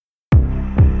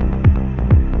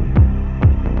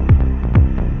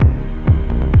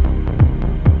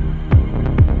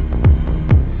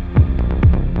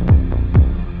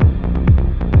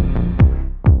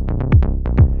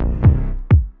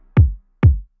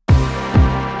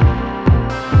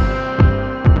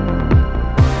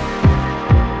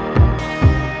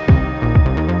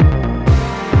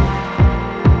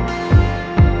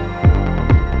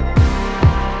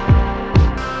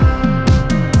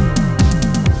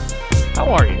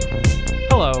How are you?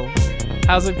 Hello.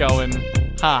 How's it going?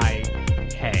 Hi.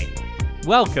 Hey.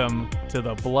 Welcome to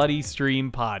the Bloody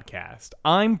Stream Podcast.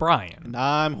 I'm Brian. And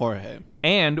I'm Jorge.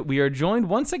 And we are joined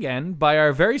once again by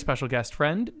our very special guest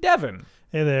friend, Devin.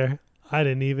 Hey there. I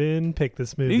didn't even pick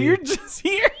this movie. You're just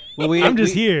here. Well, I'm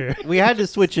just here. We had to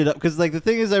switch it up because, like, the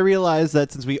thing is, I realized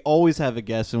that since we always have a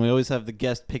guest and we always have the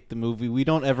guest pick the movie, we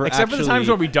don't ever Except for the times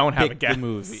where we don't have a pick guest. the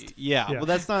movie. Yeah, well,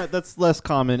 that's less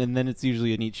common, and then it's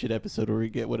usually an eat shit episode where we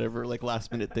get whatever like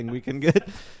last minute thing we can get.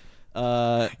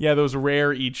 Yeah, those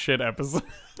rare eat shit episodes.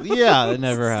 Yeah, that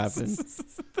never happened.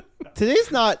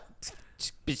 Today's not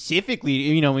specifically,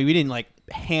 we didn't like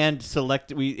hand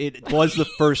select. It was the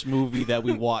first movie that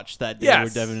we watched that day where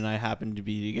Devin and I happened to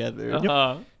be together.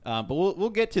 But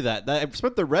we'll get to that. I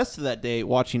spent the rest of that day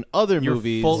watching other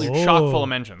movies. You're chock full of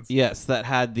mentions. Yes, that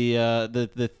had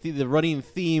the running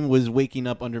theme was waking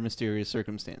up under mysterious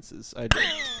circumstances.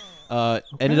 I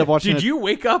ended up watching. Did you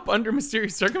wake up under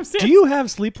mysterious circumstances? Do you have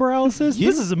sleep paralysis?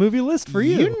 This is a movie list for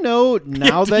you. Now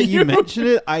that you mention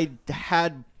it, I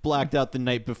had blacked out the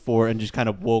night before and just kind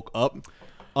of woke up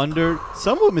under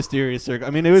somewhat mysterious circumstances.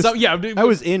 I mean, it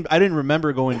was. I didn't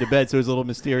remember going to bed, so it was a little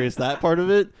mysterious, that part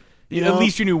of it. At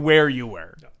least you knew where you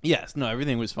were. Yes, no,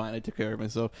 everything was fine. I took care of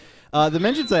myself. The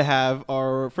mentions I have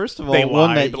are, first of all, they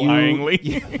one that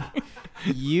lyingly.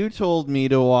 you told me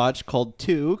to watch called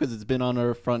 2 because it's been on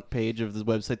our front page of the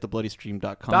website,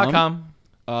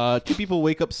 thebloodystream.com. Two people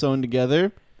wake up sewn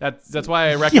together. That's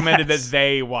why I recommended that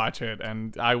they watch it,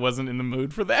 and I wasn't in the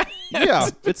mood for that. Yeah,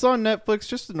 it's on Netflix,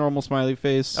 just a normal smiley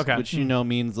face, okay. Which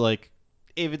means like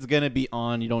if it's gonna be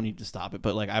on, you don't need to stop it.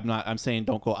 But like I'm saying,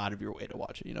 don't go out of your way to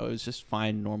watch it. It was just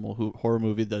fine, normal horror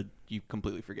movie that you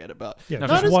completely forget about. Yeah,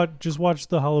 just watch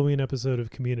the Halloween episode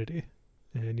of Community,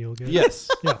 and you'll get yes,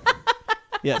 yeah,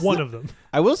 yes, one of them.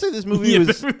 I will say this movie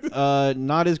was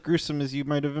not as gruesome as you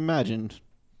might have imagined.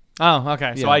 Oh,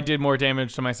 okay. So Yeah. I did more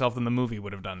damage to myself than the movie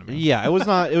would have done to me. Yeah, it was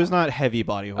not heavy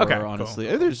body horror. Okay, honestly,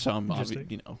 cool. There's some,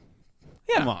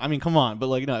 Yeah. Come on, but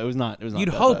like no, it was not. You'd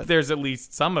that hope bad. there's at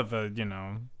least some of the,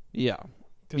 Yeah,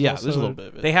 There's there's a little bit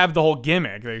of it. They have the whole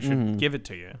gimmick. They should give it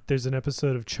to you. There's an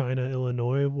episode of China,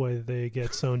 Illinois, where they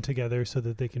get sewn together so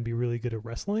that they can be really good at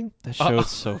wrestling. That show is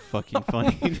so fucking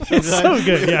funny. It's so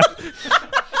good, yeah.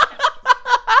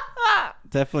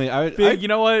 Definitely. You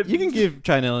know what? You can give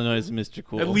China, Illinois a Mr.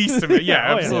 Cool. At least to me.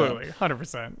 Yeah, Oh, yeah. absolutely.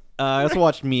 100%. I also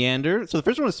watched Meander. So the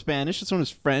first one was Spanish. This one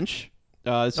was French.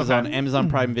 This was on Amazon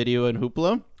Prime Video and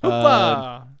Hoopla.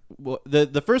 Hoopla!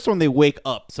 The first one, they wake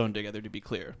up sewn together, to be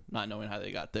clear, not knowing how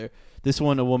they got there. This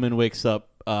one, a woman wakes up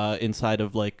inside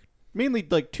of like mainly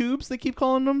like tubes. They keep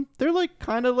calling them. They're like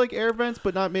kind of like air vents,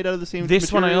 but not made out of the same. This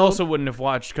material. one I also wouldn't have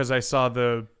watched because I saw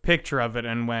the picture of it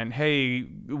and went, "Hey,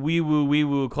 wee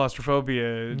woo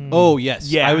claustrophobia." Oh yes,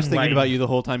 Yeah, I was thinking like- about you the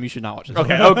whole time. You should not watch this.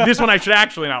 Okay. Oh, this one I should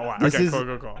actually not watch. This Okay, is-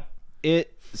 cool.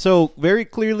 It so very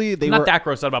clearly they I'm not were that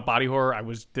grossed out about body horror.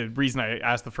 The reason I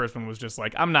asked the first one was just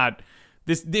like I'm not.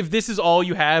 If this is all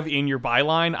you have in your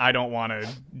byline, I don't want to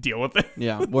deal with it.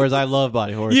 yeah. Whereas I love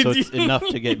body horror, so it's enough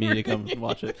to get me to come and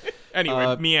watch it.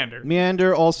 Anyway, Meander.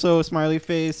 Meander, also a smiley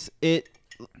face. It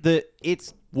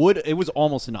was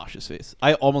almost a nauseous face.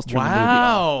 I almost turned the movie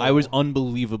Wow. off. I was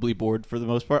unbelievably bored for the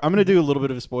most part. I'm gonna do a little bit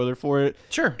of a spoiler for it.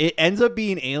 Sure. It ends up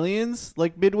being aliens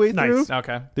like midway through.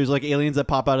 Okay. There's like aliens that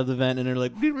pop out of the vent and they're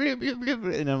like,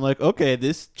 and I'm like, okay,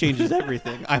 this changes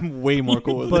everything. I'm way more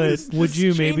cool with But this. would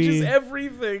you Changes maybe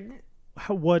everything.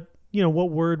 what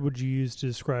word would you use to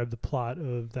describe the plot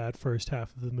of that first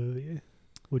half of the movie?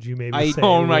 Would you maybe say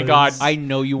Oh it my was God. I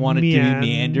know you wanted to be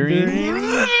meandering,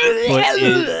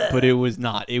 but it was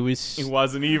not. It was. It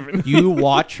wasn't even. You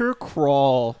watch her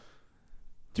crawl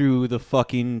through the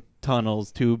fucking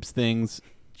tunnels, tubes, things,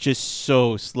 just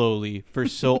so slowly for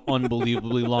so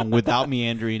unbelievably long without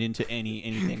meandering into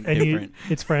anything And different.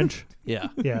 it's French? Yeah.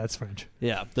 Yeah, it's French.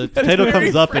 Yeah. The title very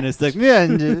comes up and it's like,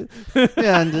 meander.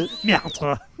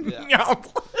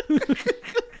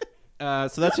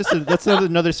 So that's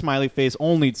another smiley face,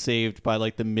 only saved by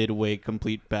like the midway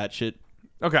complete batshit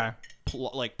Okay.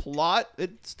 plot.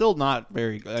 It's still not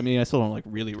very good. I mean, I still don't like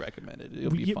really recommend it.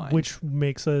 It'll be fine. Which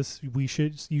makes us you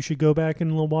should go back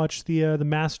and watch the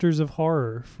Masters of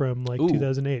Horror from like Ooh,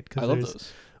 2008 I love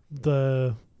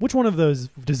those. Which one of those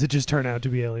does it just turn out to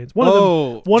be aliens?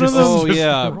 Oh,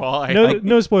 yeah.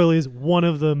 No spoilers. One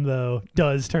of them though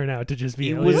does turn out to just be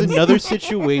It aliens. was another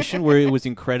situation where it was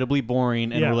incredibly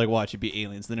boring, and Yeah. we're like, "Watch it be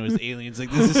aliens." Then it was aliens.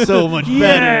 Like, this is so much better.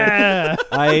 Yeah.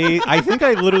 I think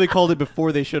I literally called it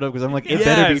before they showed up because I'm like, it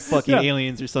better be Yes. fucking Yeah.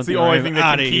 aliens or It's something. the or only I'm thing that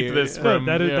outta can keep here. this No, from.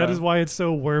 that is why it's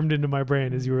so wormed into my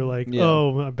brain. Is you were like, Yeah.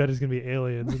 oh, I bet it's gonna be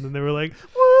aliens, and then they were like,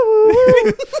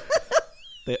 woo.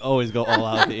 They always go all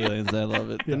out with the aliens. I love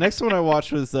it. The next one I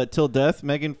watched was Till Death.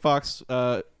 Megan Fox.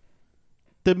 The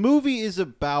movie is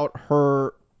about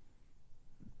her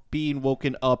being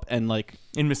woken up and like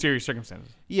in mysterious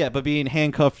circumstances. Yeah, but being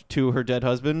handcuffed to her dead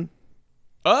husband.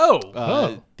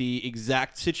 The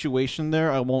exact situation there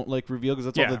I won't like reveal because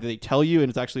that's all that they tell you, and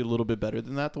it's actually a little bit better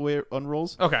than that the way it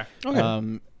unrolls. Okay.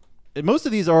 And most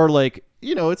of these are like,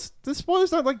 it's the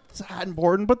spoilers not like that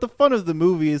important, but the fun of the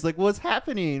movie is like what's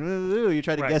happening. You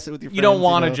try to guess it with your friends. You don't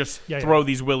want to just throw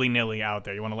these willy-nilly out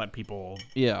there. You want to let people.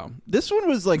 Yeah. This one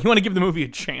was like you want to give the movie a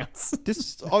chance.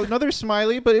 This another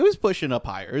Smiley, but it was pushing up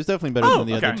higher. It was definitely better than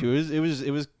the other two.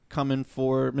 It was coming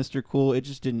for Mr. Cool. It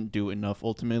just didn't do enough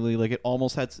ultimately. Like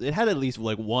it had at least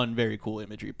like one very cool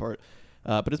imagery part,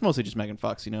 but it's mostly just Megan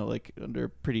Fox. like under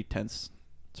pretty tense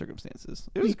circumstances.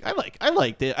 It was I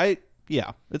liked it.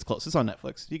 It's close. It's on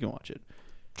Netflix. You can watch it.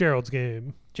 Gerald's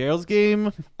Game.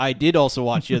 I did also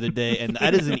watch the other day, and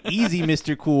that is an easy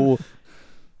Mr. Cool.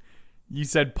 You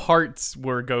said parts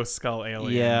were Ghost Skull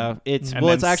Alien. Yeah, it's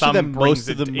actually that most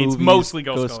of the movie it's mostly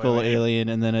Ghost Skull Alien,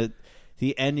 and then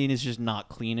the ending is just not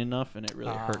clean enough, and it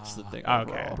really hurts the thing.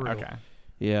 Okay.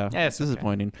 Yeah, it's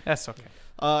disappointing. That's okay.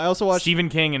 I also watched Stephen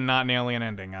King and not an alien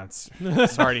ending. That's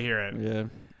sorry to hear it.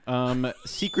 Yeah.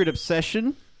 Secret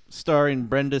Obsession, starring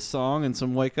Brenda Song and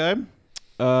some white guy.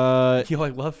 I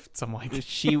love some white guy.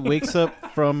 She wakes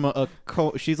up from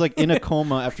she's like in a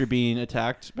coma after being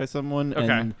attacked by someone,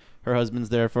 and her husband's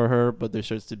there for her, but there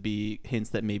starts to be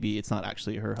hints that maybe it's not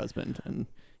actually her husband, and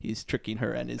he's tricking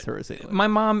her and is her assailant. My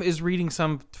mom is reading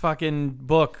some fucking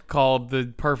book called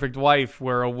The Perfect Wife,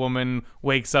 where a woman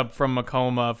wakes up from a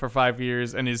coma for 5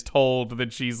 years and is told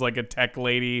that she's like a tech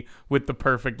lady with the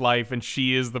perfect life, and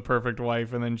she is the perfect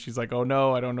wife. And then she's like, "Oh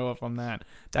no, I don't know if I'm that."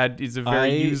 That is a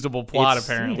very usable plot,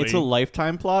 apparently. It's a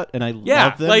Lifetime plot, and I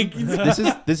love them. Like this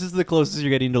is the closest you're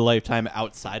getting to Lifetime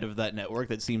outside of that network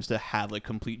that seems to have like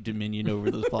complete dominion over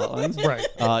those plot lines. Right.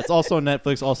 It's also on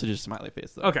Netflix. Also, just smiley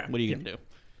face though. Okay. What are you gonna do?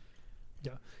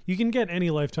 Yeah. You can get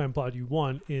any Lifetime plot you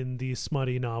want in the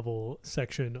smutty novel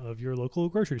section of your local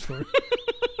grocery store.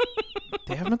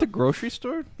 They have them at the grocery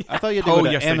store? I thought you had to go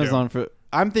to Amazon for...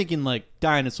 I'm thinking like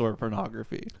dinosaur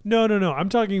pornography. No. I'm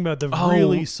talking about the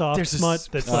really soft smut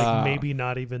that's like maybe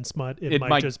not even smut. It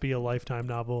might just be a Lifetime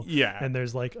novel. Yeah. And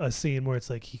there's like a scene where it's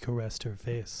like he caressed her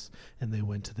face and they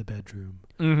went to the bedroom.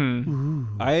 Mm-hmm.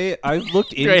 Ooh. I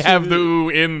looked into... They have the ooh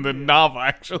in the novel,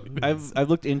 actually. I've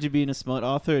looked into being a smut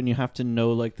author, and you have to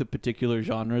know like the particular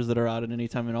genres that are out at any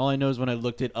time. And all I know is when I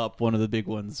looked it up, one of the big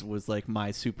ones was like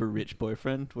My Super Rich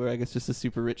Boyfriend, where I guess just a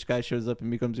super rich guy shows up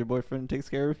and becomes your boyfriend and takes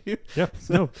care of you. Yeah.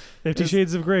 So 50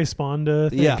 Shades of Grey spawned a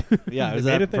thing. Yeah. It was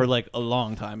that for like a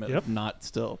long time. Not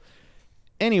still.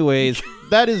 Anyways,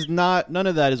 none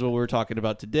of that is what we're talking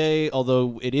about today,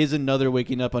 although it is another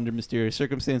waking up under mysterious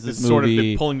circumstances it's movie.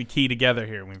 Sort of pulling the key together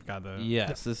here. We've got the...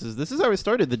 Yes, this is how we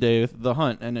started the day with The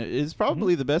Hunt, and it is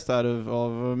probably the best out of all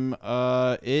of them.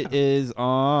 It is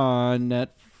on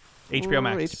HBO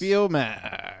Max. HBO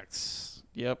Max.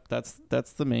 Yep,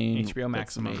 that's the main HBO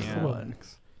Maximum.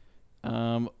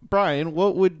 Yeah. Brian,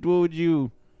 what would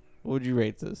you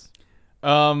rate this?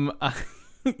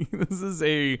 This is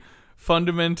a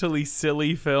fundamentally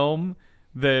silly film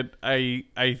that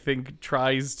I think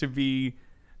tries to be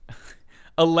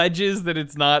alleges that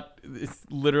it's not. It's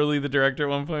literally the director at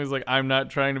one point was like, "I'm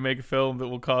not trying to make a film that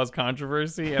will cause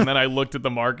controversy," and then I looked at the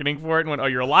marketing for it and went, "Oh,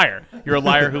 you're a liar. You're a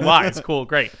liar who lies." Cool,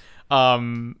 great.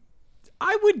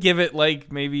 I would give it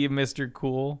like maybe a Mr.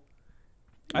 Cool.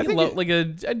 I think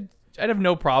I'd have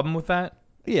no problem with that.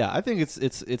 Yeah, I think it's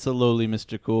a lowly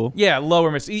Mr. Cool. Yeah, lower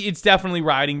Mr. It's definitely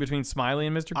riding between Smiley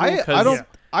and Mr. Cool.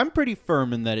 I'm pretty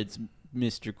firm in that it's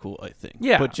Mr. Cool. I think.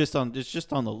 Yeah, but it's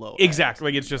just on the low. Exactly,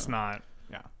 like it's just not.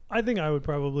 Yeah, I think I would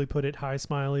probably put it high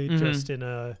Smiley, just in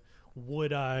a.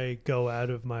 Would I go out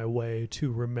of my way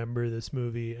to remember this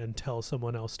movie and tell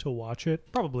someone else to watch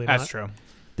it? Probably not. That's true.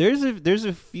 There's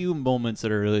a few moments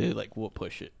that are really like will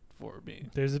push it for me.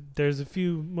 There's a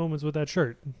few moments with that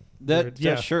shirt.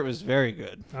 That shirt was very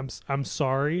good. I'm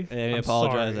sorry. I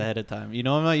apologize ahead of time.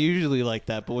 I'm not usually like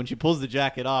that, but when she pulls the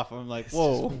jacket off, I'm like,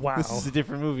 whoa, wow, this is a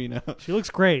different movie now. She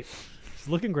looks great. She's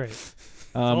looking great.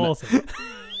 Awesome.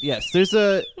 Yes, there's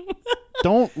a.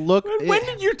 Don't look. When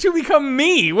did you two become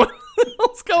me?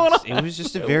 What's going on? It was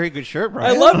just a very good shirt,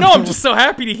 Brian. I'm just so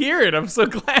happy to hear it. I'm so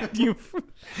glad you.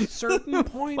 At a certain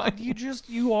point,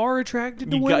 you are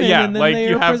attracted to women, and then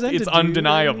they are presented it's to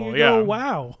undeniable. You, and yeah. Go,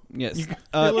 wow. Yes.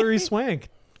 Hilary Swank.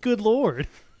 Good Lord.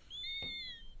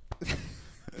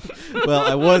 Well,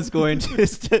 I was going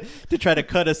to try to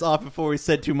cut us off before we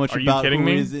said too much Are you about kidding who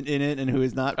me? is in it and who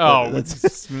is not. Oh, but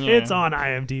that's yeah. It's on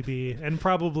IMDb and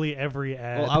probably every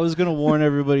ad. well, I was going to warn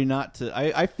everybody not to.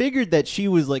 I figured that she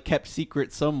was like kept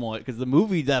secret somewhat because the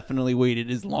movie definitely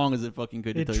waited as long as it fucking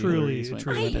could. it to tell you truly Hilary Swank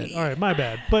was in it. All right, my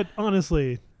bad. But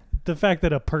honestly, the fact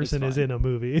that a person is fine. in a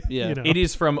movie, Yeah. you know, It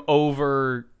is from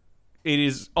over. It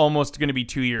is almost going to be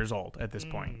 2 years old at this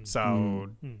point. So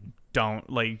don't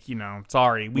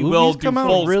sorry. We Movies will do come out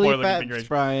full really spoiler fast, configuration.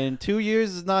 Brian. 2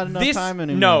 years is not enough This time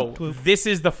anymore. no, this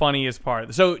is the funniest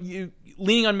part. So you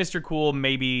leaning on Mr. Cool,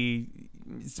 maybe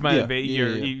it's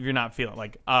you're not feeling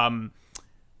like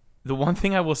the one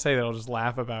thing I will say that I'll just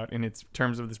laugh about in its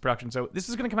terms of this production. So this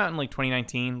is going to come out in like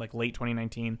 2019, like late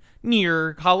 2019,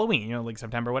 near Halloween, like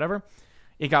September, whatever.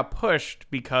 It got pushed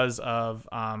because of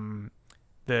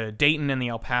the Dayton and the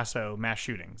El Paso mass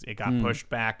shootings. It got pushed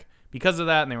back because of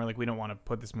that, and they were like, we don't want to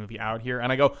put this movie out here.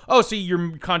 And I go, oh, so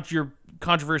your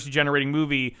controversy-generating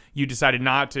movie, you decided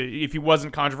not to. If it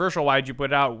wasn't controversial, why did you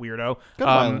put it out, weirdo? Gun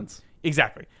violence.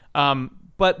 Exactly.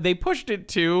 But they pushed it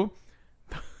to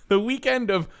the weekend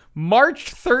of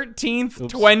March 13th,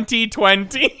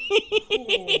 2020.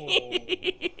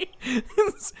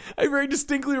 I very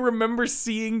distinctly remember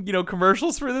seeing,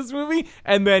 commercials for this movie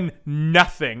and then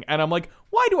nothing. And I'm like,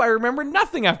 why do I remember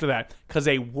nothing after that? Because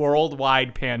a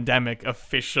worldwide pandemic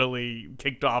officially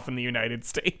kicked off in the United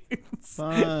States.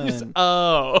 Fun.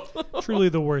 truly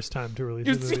the worst time to release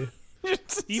a movie.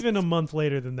 Even a month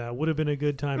later than that would have been a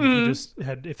good time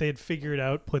if they had figured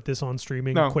out put this on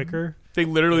streaming quicker. They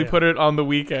literally put it on the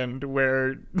weekend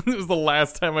where it was the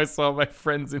last time I saw my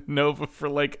friends in Nova for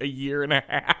like a year and a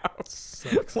half.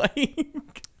 Sucks.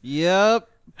 Yep.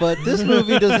 But this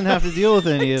movie doesn't have to deal with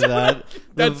any of that.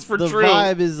 That's for the true. The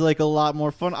vibe is like a lot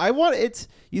more fun.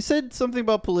 You said something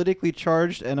about politically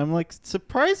charged, and I'm like,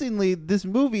 surprisingly, this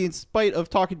movie, in spite of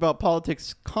talking about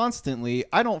politics constantly,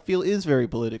 I don't feel is very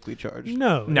politically charged.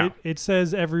 No. It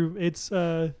says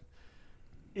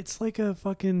it's like a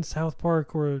fucking South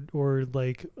Park or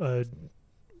like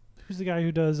who's the guy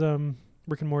who does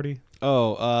Rick and Morty?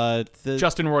 Oh,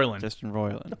 Justin Roiland.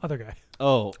 The other guy.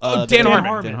 Oh, Dan Harmon.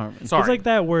 Harmon. Dan Harmon. Sorry. It's like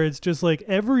that where it's just like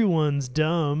everyone's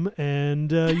dumb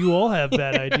and you all have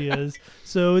bad ideas,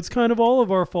 so it's kind of all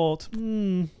of our fault.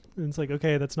 And it's like,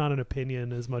 okay, that's not an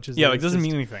opinion as much as Yeah, like doesn't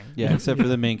mean anything. Yeah, except for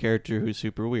the main charter who's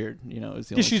super weird. Is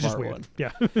the only she's just smart weird. one.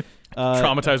 Yeah.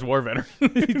 Traumatized war veteran.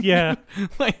 Yeah.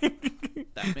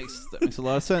 That makes a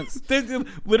lot of sense.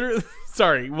 Literally,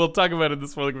 sorry, we'll talk about it in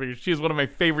this spoiler video. She is one of my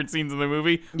favorite scenes in the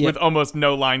movie with almost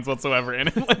no lines whatsoever in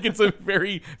it. Like it's a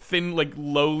very thin, like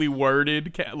lowly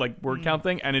worded word count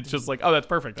thing, and it's just like, oh, that's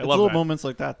perfect. I love little that. moments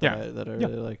like that that I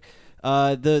really like.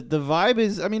 The vibe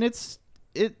is, I mean, it's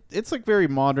like very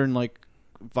modern, like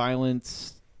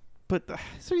violence. But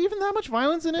is there even that much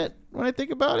violence in it when I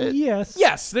think about it?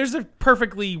 Yes. There's a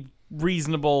perfectly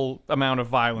reasonable amount of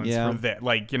violence for that.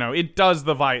 Like, it does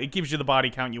it gives you the body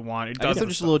count you want. It does. I guess I'm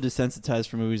just a little desensitized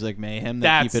for movies like Mayhem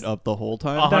that keep it up the whole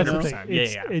time. That's the 100%.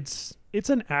 thing. It's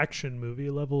an action movie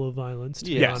level of violence, to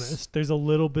be Yes. honest. There's a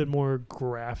little bit more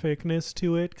graphicness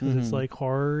to it because it's like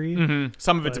horror-y. Mm-hmm.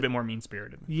 Some of it's a bit more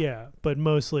mean-spirited. Yeah, but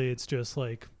mostly it's just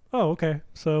like, oh, okay,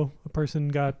 so a person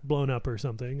got blown up or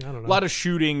something. I don't know. A lot of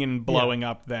shooting and blowing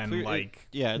up then,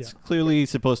 it's clearly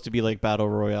supposed to be like Battle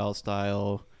Royale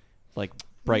style, like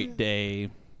bright day.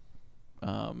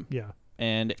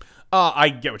 And I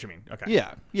get what you mean. Okay.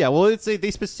 yeah. Well,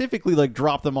 they specifically like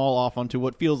drop them all off onto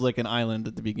what feels like an island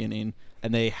at the beginning,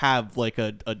 and they have like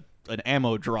an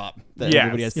ammo drop that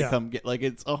everybody has to come get. Like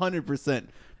it's 100%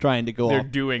 trying to go They're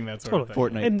off doing that sort of thing.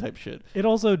 Fortnite And type shit. it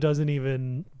also doesn't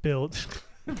even build.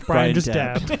 Brian just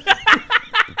dabbed.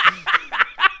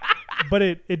 But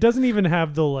it doesn't even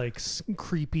have the like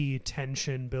creepy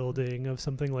tension building of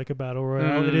something like a battle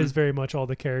royale. It is very much all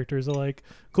the characters are like,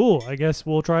 cool, I guess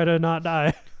we'll try to not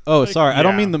die. Oh, sorry, I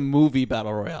don't mean the movie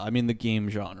battle royale. I mean the game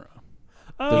genre.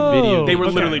 Video. They were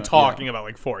okay. literally talking about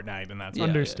like Fortnite and that's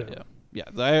Understood. Yeah,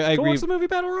 I Go agree. watch the movie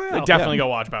Battle Royale. definitely go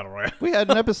watch Battle Royale. We had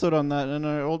an episode on that in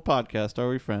our old podcast. Are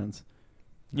we friends?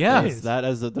 Yeah. Nice. That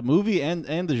as the movie and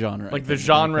the genre. Like I the think.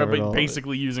 genre, We covered all but of it.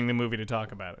 basically using the movie to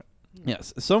talk about it.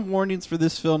 Yes. Some warnings for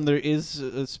this film. There is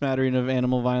a smattering of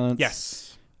animal violence.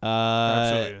 Yes.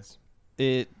 Absolutely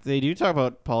is. They do talk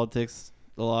about politics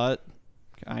a lot,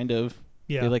 kind of.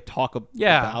 Yeah. They like talk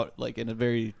about like in a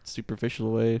very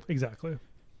superficial way. Exactly.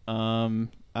 I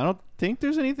don't think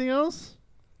there's anything else.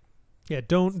 Yeah,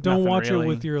 don't Nothing watch really. it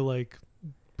with your like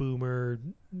boomer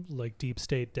like deep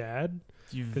state dad.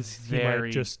 because he might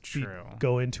Very just true.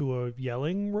 go into a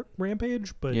yelling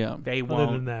rampage. But Yeah. They other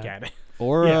won't than that, get it.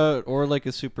 Or Yeah. or like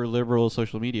a super liberal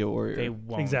social media warrior. They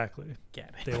won't exactly,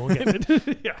 get they won't get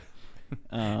it.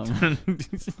 Yeah,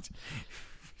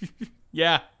 it.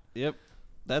 Yeah, Yep.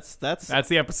 That's that's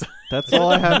the episode. that's all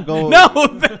I have going. No,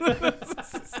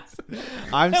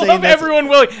 I'm I saying love that's, everyone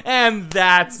willing, and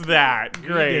that's that. we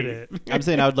Great. did it. I'm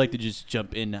saying I would like to just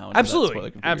jump in now. into that spoiler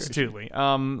Absolutely, configuration.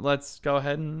 absolutely. Let's go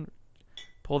ahead and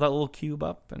pull that little cube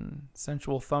up and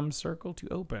sensual thumb circle to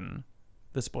open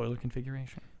the spoiler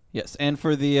configuration. Yes, and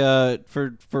for the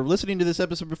for listening to this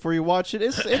episode before you watch it,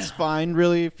 it's fine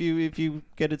really if you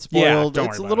get it spoiled. don't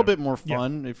It's worry a about little it. bit more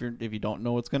fun if you don't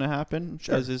know what's going to happen,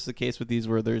 Sure. as is the case with these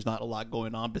where there's not a lot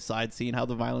going on besides seeing how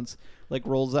the violence like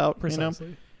rolls out.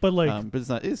 Precisely. But like, But it's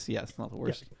not the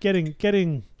worst.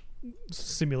 getting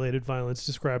simulated violence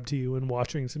described to you and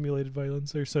watching simulated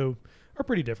violence are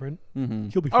pretty different. Mm-hmm.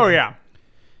 You'll be Oh fine. yeah,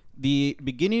 The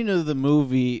beginning of the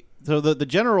movie, so the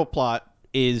general plot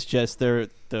is just the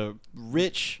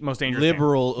rich, Most dangerous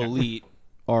liberal game. Yeah. elite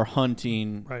are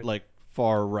hunting Right. like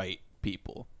far right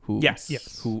people who yes.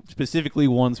 who specifically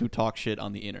ones who talk shit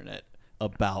on the internet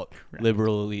about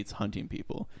liberal elites hunting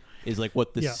people is like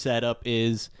what the Yeah. setup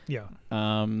is. Yeah.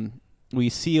 We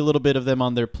see a little bit of them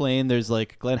on their plane. There's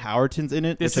like Glenn Howerton's in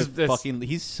it.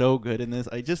 He's so good in this.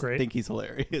 I just Great. think he's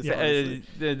hilarious. Yeah. honestly.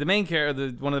 The main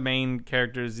one of the main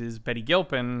characters is Betty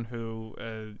Gilpin, who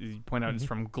you point out is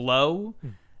from Glow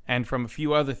and from a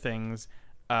few other things.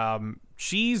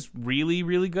 She's really,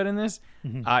 really good in this.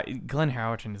 Glenn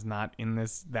Howerton is not in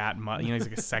this that much. He's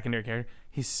like a secondary character.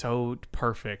 He's so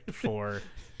perfect for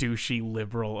douchey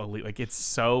liberal elite. Like, it's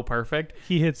so perfect.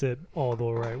 He hits it all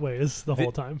the right ways the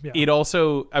whole time. Yeah. It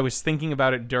also, I was thinking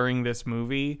about it during this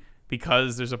movie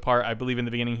because there's a part, I believe in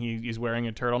the beginning, he's wearing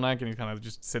a turtleneck and he's kind of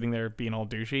just sitting there being all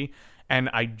douchey. And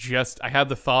I had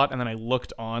the thought, and then I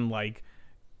looked on like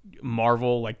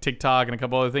Marvel, like TikTok and a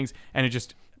couple other things, and it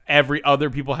just, every other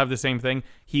people have the same thing.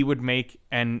 He would make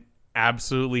an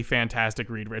absolutely fantastic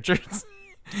Reed Richards.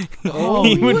 Oh,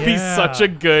 He would be yeah. such a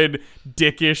good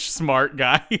dickish smart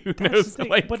guy who That's knows the thing.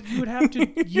 like But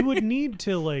you would need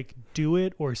to like do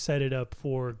it or set it up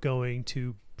for going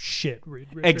to shit Reed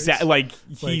Richards. exactly like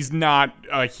he's not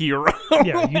a hero.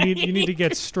 Yeah, you need to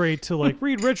get straight to like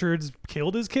Reed Richards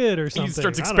killed his kid or something. He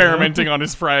starts I don't know. experimenting on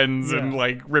his friends and Yeah.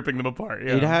 like ripping them apart.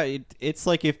 Yeah. It's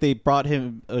like if they brought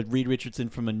him Reed Richardson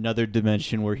from another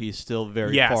dimension where he's still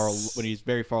very Yes. far when he's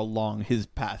very far along his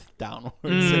path downwards.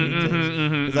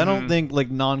 Mm-hmm, Because I don't think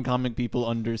like non-comic people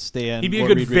understand. He'd be a what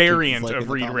good Reed Richards is variant like in of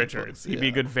the Reed comic Richards. books. He'd be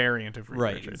a good variant of Reed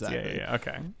Right, Richards. exactly. Yeah.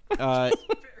 Okay.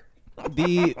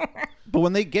 But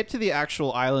when they get to the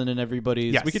actual island and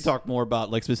everybody's, Yes. we could talk more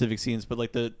about like specific scenes, but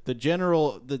like the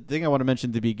thing I want to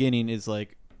mention at the beginning is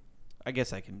like, I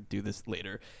guess I can do this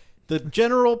later. The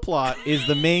general plot is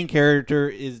the main character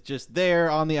is just there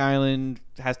on the island,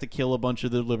 has to kill a bunch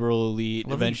of the liberal elite,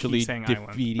 Love that you keep eventually saying island.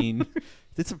 defeating.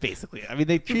 It's basically, I mean,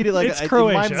 they treat it like It's in my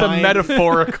Croatia. It's a mind-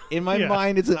 metaphorical. In my Yeah.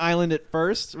 mind, it's an island at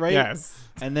first, right? Yes.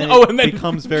 And then Oh, it and then-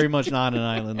 becomes very much not an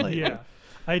island later. Yeah.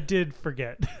 I did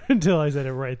forget until I said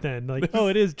it right then. Like, oh,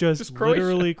 it is just Croatia.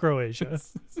 literally Croatia.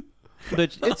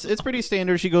 But it's pretty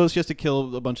standard. She goes just to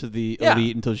kill a bunch of the Yeah.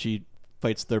 elite until she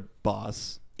fights their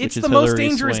boss. It's which the is most Hilary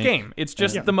dangerous Swank. game. It's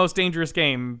just Yeah. the most dangerous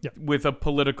game Yeah. with a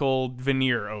political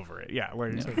veneer over it. Yeah.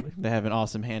 Where They have an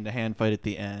awesome hand-to-hand fight at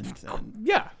the end. And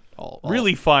yeah. all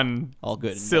Really fun, all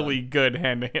good, and silly, done. good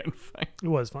hand-to-hand fight. It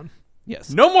was fun. Yes,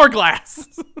 No more glass.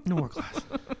 No more glass.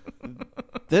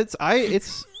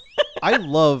 I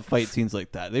love fight scenes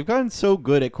like that. They've gotten so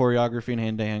good at choreography and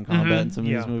hand-to-hand combat in some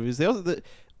of Yeah. these movies. They also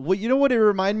you know what it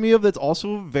reminded me of? That's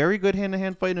also a very good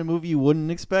hand-to-hand fight in a movie you wouldn't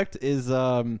expect is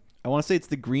I want to say it's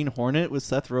the Green Hornet with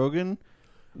Seth Rogen.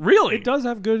 Really? It does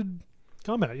have good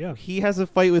combat, yeah. He has a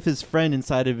fight with his friend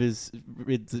inside of his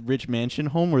rich mansion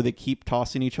home where they keep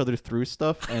tossing each other through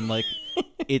stuff and like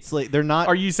it's like they're not.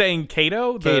 Are you saying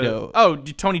Kato? Kato. Oh,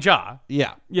 Tony Jaa.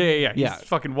 Yeah. Yeah. Yeah. He's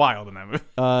fucking wild in that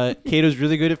movie. Kato's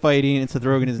really good at fighting, and Seth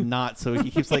Rogen is not. So he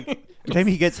keeps like every time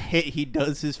he gets hit, he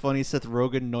does his funny Seth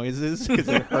Rogen noises because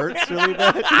it hurts really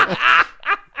bad.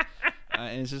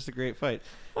 And it's just a great fight.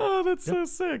 Oh, that's so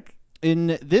sick.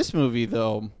 In this movie,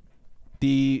 though,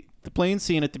 the plane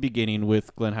scene at the beginning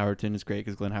with Glenn Howerton is great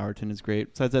because Glenn Howerton is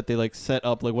great. Besides that, they like set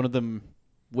up like one of them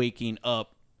waking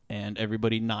up and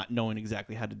everybody not knowing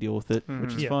exactly how to deal with it,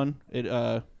 which is Yeah. fun.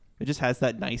 It just has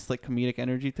that nice like comedic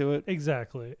energy to it.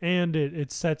 Exactly. And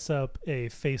it sets up a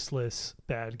faceless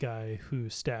bad guy who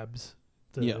stabs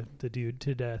the dude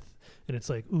to death. And it's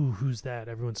like, ooh, who's that?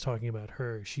 Everyone's talking about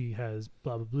her. She has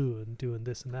blah, blah, blah, and doing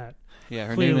this and that. Yeah,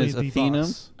 her Clearly name is the Athena.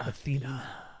 boss. Athena.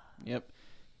 Yep.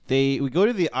 we go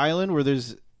to the island where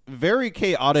there's very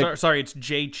chaotic. Sorry, it's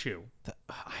Jay Chu.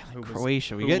 Island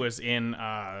Croatia. Who was in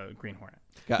Green Hornet.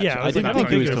 Gotcha. Yeah, I didn't think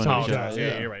he was Tony apologize. Jaa.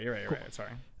 Yeah, you're right. You're right.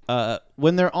 Sorry.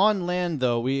 When they're on land,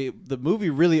 though, the movie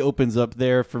really opens up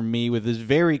there for me with this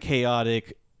very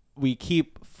chaotic. We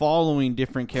keep following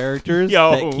different characters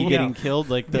that keep getting killed.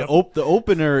 Like the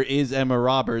opener is Emma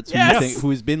Roberts,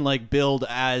 who's been like billed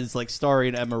as like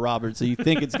starring Emma Roberts, so you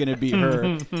think it's gonna be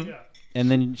her. And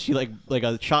then she like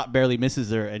a shot barely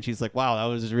misses her, and she's like, "Wow, that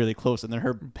was really close." And then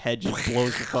her head just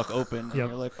blows the fuck open. And you're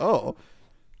like, "Oh,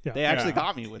 they actually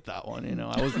got me with that one." You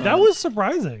know, that was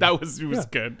surprising. It was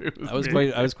good.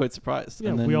 I was quite surprised. Yeah,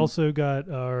 and then, we also got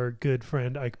our good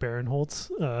friend Ike Barinholtz,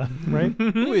 right?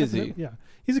 Who is he? Yeah,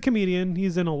 he's a comedian.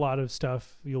 He's in a lot of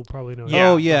stuff. You'll probably know. Yeah.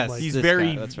 Oh yes, like, he's this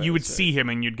very. Guy, right, you would see him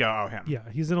and you'd go, "Oh, him." Yeah,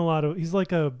 he's in a lot of. He's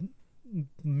like a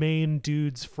main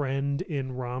dude's friend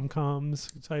in rom-coms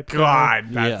type. God,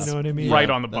 you know what I mean? Right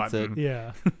on the button.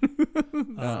 Yeah.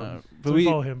 But so we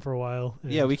follow him for a while.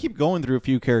 Yeah, we keep going through a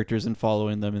few characters and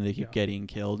following them, and they keep getting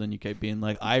killed, and you keep being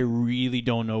like, I really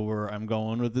don't know where I'm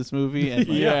going with this movie. And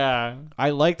like, I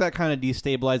like that kind of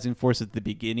destabilizing force at the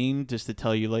beginning, just to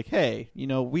tell you, like, hey, you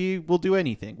know, we will do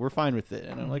anything. We're fine with it.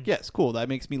 And I'm like, yes, cool. That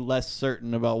makes me less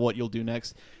certain about what you'll do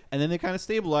next. And then they kind of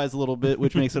stabilize a little bit,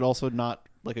 which makes it also not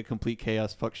like a complete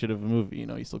chaos fuck shit of a movie. You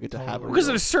know, you still get to have because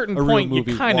at a certain point you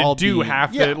kind of do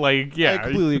have to like. Yeah, I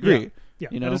completely agree. Yeah,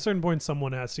 you know? At a certain point,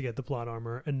 someone has to get the plot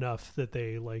armor enough that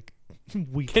they like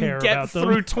we can care get about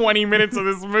through them. 20 minutes of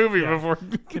this movie before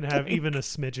can have even a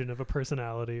smidgen of a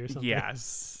personality or something.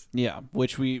 Yes. Yeah,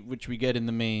 which we get in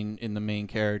the main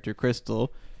character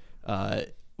Crystal,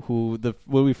 who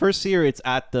when we first see her, it's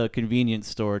at the convenience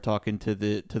store talking to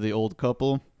the old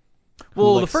couple.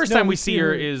 Well, the first time we see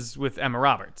her is with Emma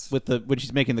Roberts. When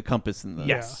she's making the compass in the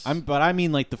yes. But I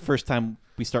mean like the first time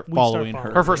we start following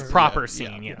her. Her first proper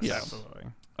scene, yes. Absolutely.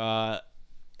 And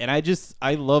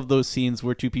I love those scenes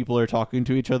where two people are talking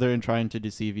to each other and trying to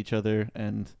deceive each other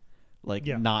and like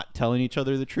not telling each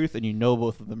other the truth, and you know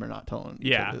both of them are not telling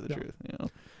each other the truth. You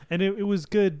know, and it was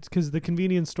good because the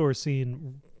convenience store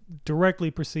scene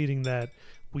directly preceding that.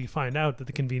 We find out that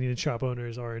the convenience shop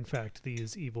owners are, in fact,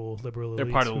 these evil liberal elites. They're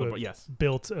part of the liberal,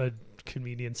 built a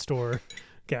convenience store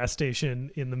gas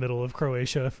station in the middle of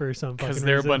Croatia for some fucking reason. Because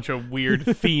they're a bunch of weird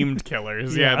themed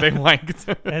killers. Yeah, they liked.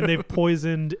 And they've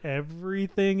poisoned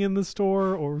everything in the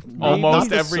store, or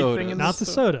almost everything. Not the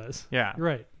sodas. Yeah, you're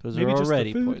right. Those maybe are just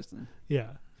already the food. poisoned. Yeah.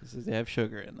 They have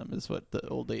sugar in them, is what the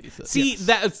old lady said. See,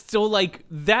 that's so like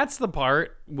that's the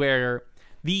part where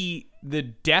the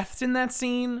deaths in that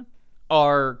scene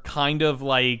are kind of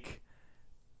like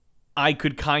I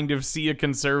could kind of see a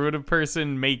conservative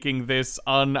person making this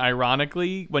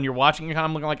unironically. When you're watching it,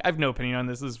 I'm looking like I have no opinion on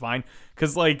this. This is fine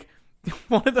because like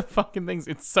one of the fucking things,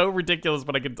 it's so ridiculous,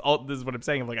 but this is what I'm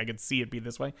saying. Like I could see it be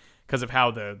this way because of how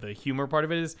the humor part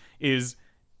of it is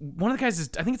one of the guys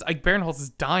I think it's Ike Barinholtz is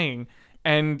dying,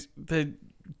 and the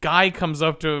guy comes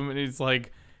up to him and he's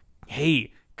like,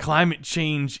 "Hey, climate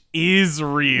change is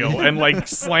real," and like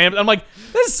slammed. I'm like,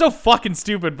 this is so fucking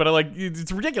stupid, but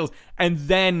it's ridiculous. And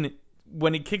then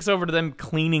when it kicks over to them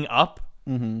cleaning up,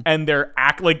 and they're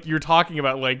like you're talking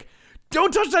about, like,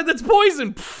 don't touch that, that's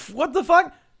poison. Pff, what the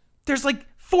fuck? There's like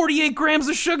 48 grams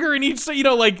of sugar in each, so you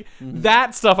know, like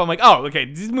that stuff. I'm like, oh,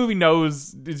 okay, this movie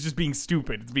knows it's just being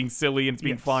stupid, it's being silly, and it's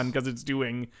being fun because it's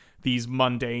doing these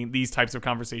types of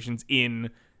conversations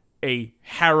in a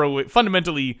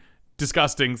fundamentally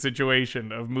disgusting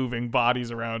situation of moving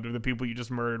bodies around to the people you just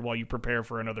murdered while you prepare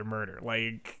for another murder.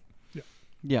 Like,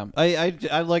 yeah,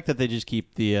 I like that they just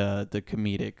keep the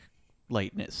comedic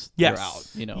lightness throughout.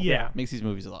 You know, makes these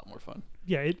movies a lot more fun.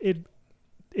 Yeah,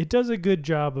 it does a good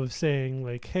job of saying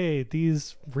like, hey,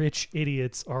 these rich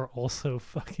idiots are also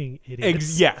fucking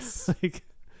idiots. Yes, like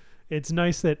it's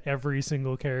nice that every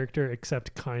single character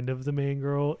except kind of the main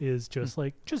girl is just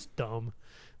just dumb.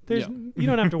 You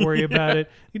don't have to worry about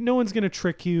it. No one's going to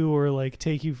trick you or like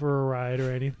take you for a ride or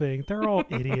anything. They're all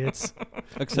idiots.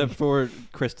 Except for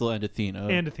Crystal and Athena.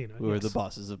 Who are the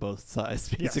bosses of both sides,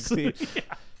 basically.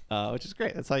 Yes. Which is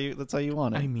great. That's how you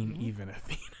want it. I mean, even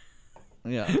Athena.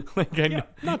 Yeah.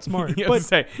 Not smart,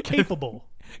 but capable.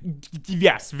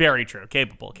 Yes, very true.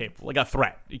 Capable. Like a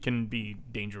threat. It can be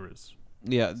dangerous.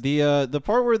 Yeah. The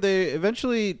part where they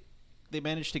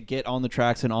manage to get on the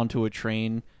tracks and onto a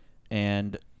train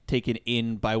and taken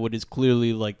in by what is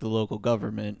clearly like the local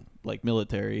government, like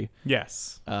military.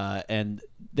 Yes. And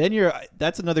then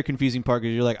that's another confusing part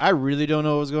because you're like, I really don't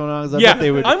know what's going on.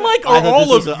 I'm like, are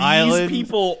all of these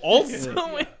people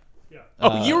also?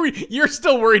 You're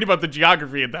still worried about the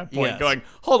geography at that point. Yes. Going,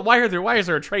 hold, why is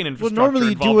there a train Well, infrastructure normally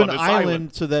you involved do on an this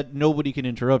island so that nobody can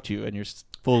interrupt you, and you're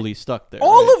fully stuck there.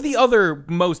 All right? of the other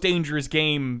most dangerous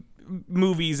game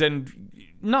movies and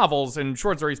novels and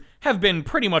short stories have been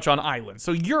pretty much on islands.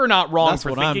 So you're not wrong That's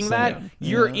for what I'm thinking that.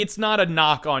 saying. It's not a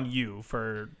knock on you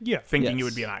for thinking you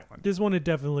would be an island. This one, it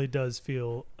definitely does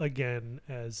feel, again,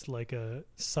 as like a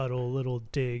subtle little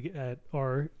dig at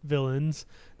our villains,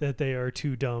 that they are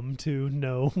too dumb to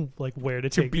know like where to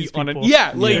take be these on people. it.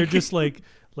 Yeah, like- they're just like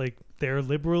they're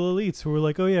liberal elites who are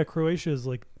like, oh yeah, Croatia is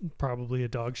like probably a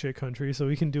dog shit country, so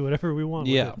we can do whatever we want.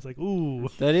 Yeah. with it. It's like, ooh,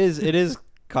 It is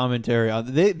commentary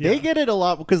on they get it a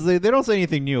lot because they don't say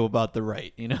anything new about the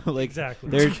right, like Exactly.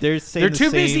 they're saying They're the too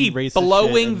same busy racist shit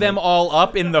blowing and, them like, all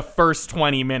up in the first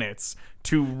 20 minutes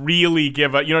to really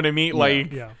give a, you know what I mean?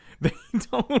 Like, yeah. they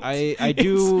don't. I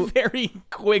do- It's very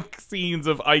quick scenes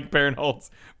of Ike Barinholtz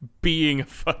being a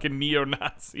fucking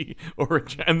neo-Nazi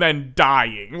and then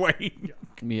dying. Like,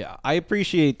 Yeah, I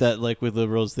appreciate that. Like with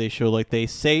liberals, they show like they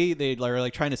are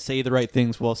like trying to say the right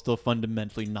things while still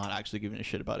fundamentally not actually giving a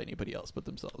shit about anybody else but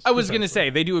themselves. I was gonna say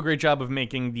they do a great job of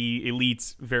making the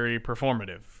elites very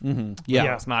performative.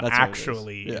 Yeah, It's not that's what it is.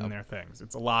 actually Yeah. in their things.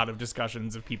 It's a lot of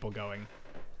discussions of people going,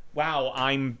 wow,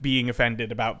 I'm being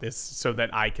offended about this so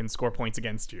that I can score points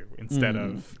against you instead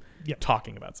of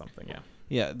talking about something. Yeah.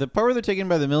 Yeah, the part where they're taken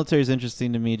by the military is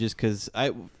interesting to me just because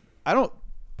I don't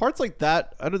parts like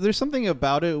that. There's something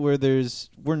about it where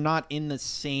we're not in the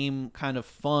same kind of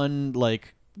fun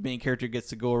like main character gets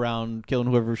to go around killing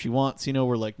whoever she wants.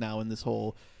 We're like now in this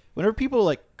whole whenever people are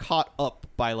like caught up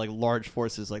by like large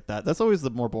forces like that. That's always the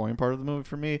more boring part of the movie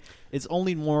for me. It's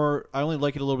only more. I only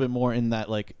like it a little bit more in that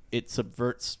like it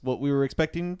subverts what we were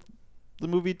expecting the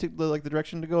movie to like the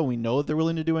direction to go. And we know that they're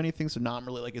willing to do anything, so now I'm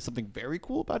really like, is something very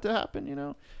cool about to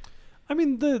happen? I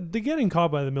mean, the getting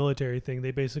caught by the military thing, they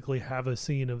basically have a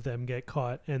scene of them get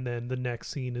caught, and then the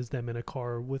next scene is them in a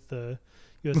car with the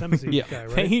U.S. Embassy guy,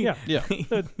 right? Yeah. Yeah.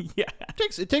 Yeah.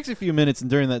 It takes a few minutes, and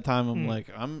during that time, I'm like,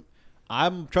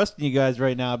 I'm trusting you guys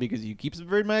right now because you keep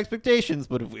subverting my expectations.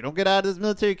 But if we don't get out of this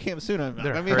military camp soon, I'm not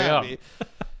gonna be hurry up. happy.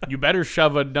 You better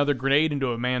shove another grenade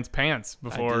into a man's pants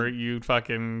before you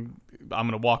fucking. I'm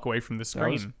gonna walk away from the That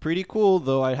was screen. pretty cool,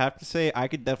 though. I'd have to say I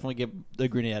could definitely get the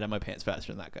grenade out of my pants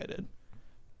faster than that guy did.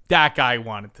 That guy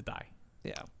wanted to die.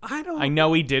 Yeah, I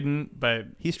know he didn't, but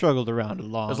he struggled around a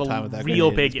long there's time a with that real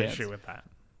grenade in big his issue pants. with that.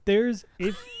 There's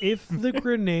if the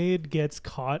grenade gets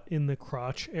caught in the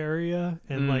crotch area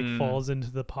and like falls into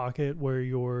the pocket where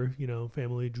your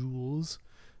family jewels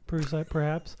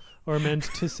perhaps are meant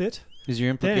to sit. Is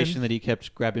your implication that he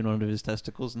kept grabbing one of his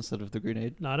testicles instead of the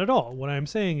grenade? Not at all. What I'm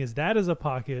saying is that is a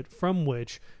pocket from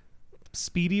which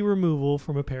speedy removal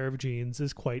from a pair of jeans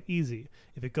is quite easy.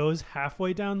 If it goes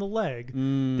halfway down the leg,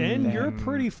 then you're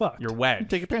pretty fucked. You're wedged.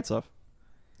 Take your pants off.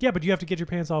 Yeah, but you have to get your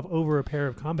pants off over a pair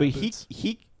of combat But boots.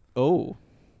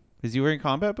 is he wearing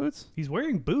combat boots? He's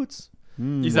wearing boots.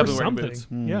 He's Or definitely wearing something. boots.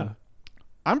 Yeah.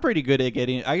 I'm pretty good at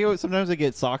getting. Sometimes I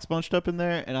get socks bunched up in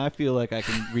there, and I feel like I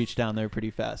can reach down there pretty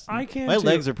fast. I can My too.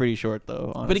 legs are pretty short,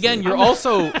 though. Honestly. But again, you're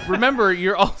also remember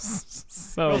you're also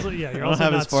You're don't also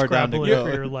have not as far down to scrabbling go.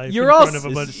 for your life You're in also front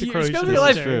of a bunch of you're Croatian scrabbling for your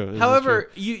life. military. This is However,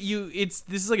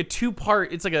 this is like a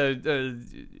two-part. It's like a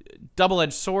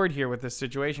double-edged sword here with this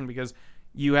situation because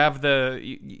you have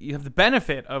the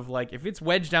benefit of like if it's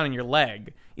wedged down in your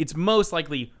leg, it's most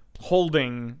likely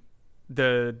holding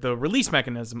the release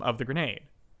mechanism of the grenade.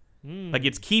 Like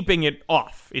it's keeping it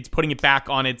off. It's putting it back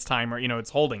on its timer.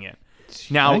 It's holding it.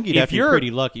 Now, I think you'd have if to be you're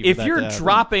pretty lucky for if that you're to happen.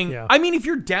 dropping, Yeah. I mean, if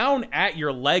you're down at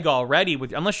your leg already,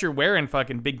 unless you're wearing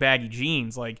fucking big baggy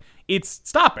jeans, like it's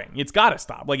stopping. It's got to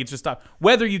stop. Like it's just stop.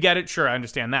 Whether you get it, sure, I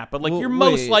understand that. But like Well, you're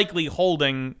most wait. likely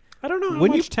holding. I don't know how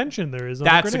When much you- tension there is on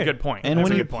That's the a grenade. good point. And That's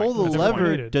when a you good pull point. the That's a good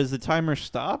point. lever, does the timer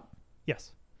stop?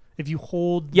 Yes. If you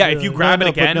hold Yeah, the- if you grab it but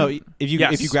again. no. If you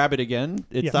yes. if you grab it again,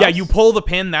 it Yeah. stops. Yeah, you pull the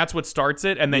pin. That's what starts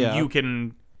it, and then Yeah. you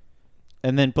can.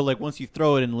 And then, but like once you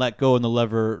throw it and let go, and the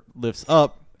lever lifts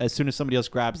up, as soon as somebody else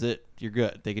grabs it, you're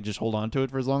good. They can just hold on to it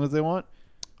for as long as they want.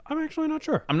 I'm actually not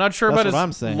sure. I'm not sure That's about what as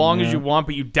I'm saying, long as yeah. you want,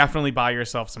 but you definitely buy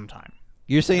yourself some time.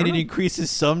 You're saying it increases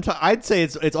some time? I'd say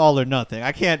it's all or nothing.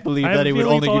 I can't believe I have that a it would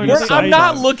feeling only it's all give or you nothing. some I'm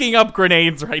not time. looking up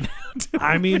grenades right now.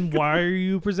 I mean, why are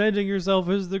you presenting yourself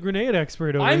as the grenade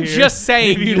expert over I'm here? just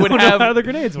saying if you you would don't know have how the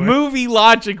grenades work. movie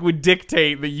logic would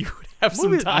dictate that you would have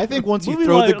some Movie- time. I think once you Movie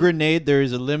throw the like- grenade, there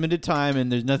is a limited time,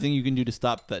 and there's nothing you can do to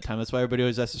stop that time. That's why everybody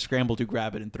always has to scramble to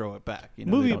grab it and throw it back. You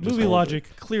know, they don't just movie hold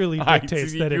logic clearly Alright,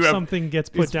 dictates so that you if have- something gets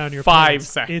put it's down your 5 pants,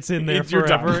 seconds. it's in there You're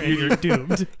done. forever and you're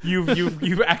doomed.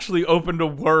 You've actually opened a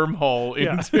wormhole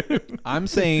Yeah. into it. I'm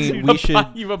saying we should.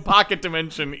 you have a pocket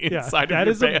dimension Yeah, inside that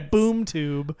of is your a pants. boom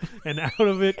tube, and out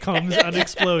of it comes an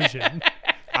explosion.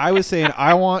 I was saying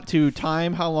I want to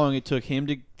time how long it took him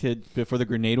to before the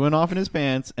grenade went off in his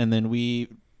pants, and then we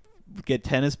get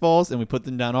tennis balls and we put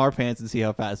them down our pants and see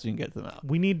how fast we can get them out.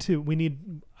 We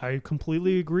need. I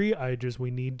completely agree. We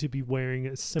need to be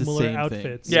wearing similar same thing.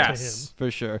 outfits Yes. to him.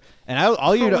 For sure. And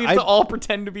I'll We you know, have to all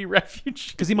pretend to be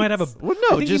refugees. Because he might have a. Well, I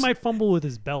no, think just he might fumble with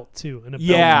his belt too, and a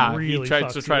Yeah, belt really he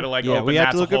tries to fucks try you. to like Yeah, open. we have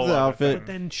that's to look a up whole the other outfit. thing.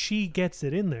 Then she gets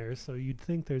it in there, so you'd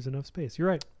think there's enough space. You're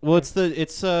right. well, it's the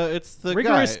Rigorous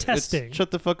guy. It's testing. Shut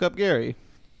the fuck up, Gary.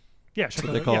 Yeah, That's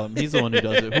what they call him. He's the one who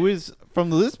does it. Who is from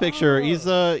this picture? He's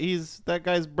that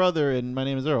guy's brother in My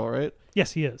Name Is Earl, right?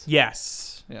 Yes, he is.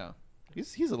 Yes. Yeah.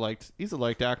 He's a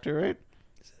liked actor, right?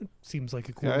 Seems like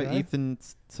a cool Yeah, guy. Ethan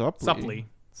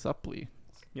Suplee.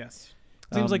 Yes.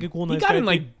 Seems like a cool, He nice got guy. in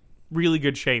like really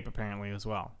good shape apparently as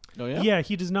well. Oh yeah. Yeah,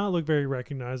 he does not look very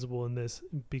recognizable in this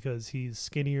because he's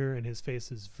skinnier and his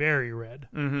face is very red.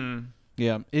 Mm-hmm.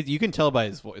 Yeah. You can tell by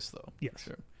his voice though. Yes.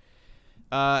 Sure.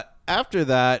 After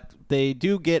that, they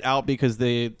do get out because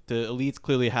the elites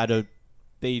clearly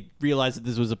they realized that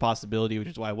this was a possibility, which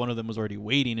is why one of them was already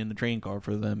waiting in the train car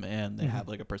for them, and they have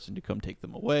like a person to come take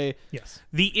them away. Yes.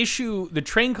 The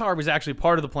train car was actually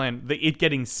part of the plan. It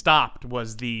getting stopped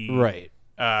was the Right.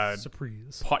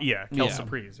 Surprise. Kel Yeah.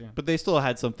 Surprise. Yeah. But they still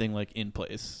had something like in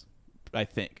place, I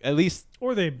think. At least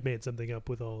Or they made something up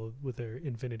with their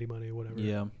infinity money or whatever.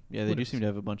 yeah. They What do is- seem to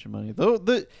have a bunch of money. Though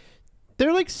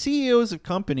they're like CEOs of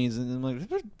companies, and I'm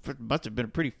like, it must have been a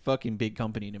pretty fucking big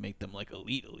company to make them like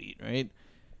elite, right?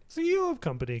 CEO of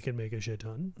company can make a shit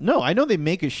ton. No, I know they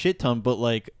make a shit ton, but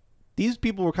like these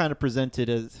people were kind of presented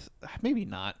as maybe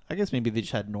not. I guess maybe they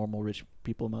just had normal rich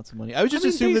people amounts of money. I would just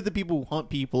assume that the people who hunt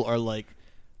people are like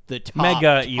the top,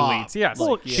 Mega top, elites. Yes.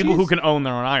 Look, People who can own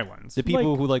their own islands. the people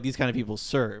like- who like these kind of people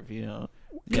serve. You know,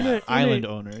 In a- island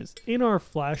owners. In our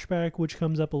flashback, which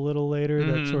comes up a little later,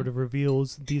 that Mhm. sort of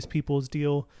reveals these people's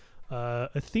deal.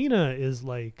 Athena is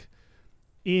like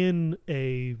in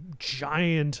a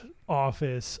giant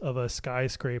office of a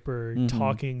skyscraper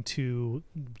talking to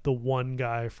the one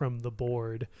guy from the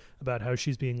board about how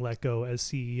she's being let go as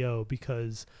CEO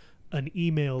because an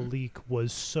email leak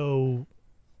was so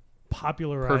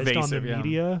popularized on Pervasive, the yeah.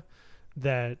 media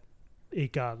that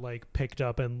it got like picked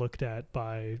up and looked at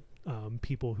by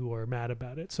people who are mad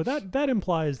about it. So that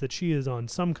implies that she is on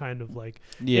some kind of like,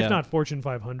 Yeah. if not Fortune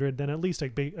 500, then at least a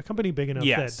company big enough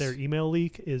Yes. that their email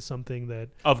leak is something that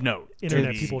Of note.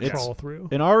 internet To people the- yes. trawl through.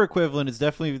 In our equivalent, it's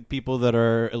definitely people that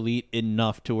are elite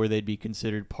enough to where they'd be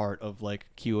considered part of like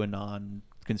QAnon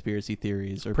conspiracy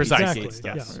theories or Precisely,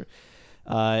 Pizzagate yes. stuff.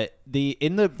 The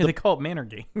They call it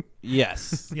Manorgate.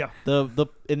 yes. Yeah. The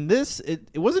in this it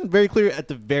wasn't very clear at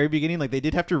the very beginning. Like they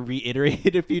did have to reiterate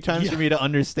it a few times for me to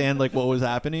understand like what was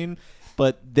happening.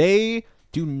 But they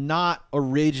do not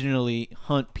originally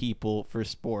hunt people for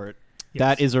sport. Yes.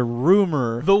 That is a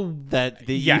rumor that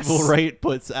the Yes. evil right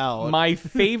puts out. My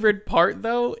favorite part,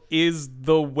 though, is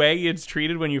the way it's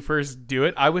treated when you first do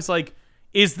it. I was like,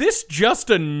 is this just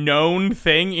a known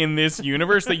thing in this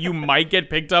universe that you might get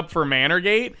picked up for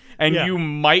Manorgate and Yeah. you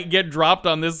might get dropped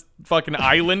on this fucking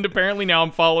island? Apparently, now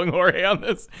I'm following Jorge on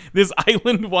this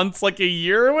island once like a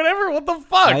year or whatever. What the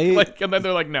fuck? And then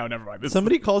they're like, no, never mind. This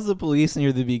Somebody calls the police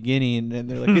near the beginning, and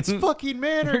they're like, "It's fucking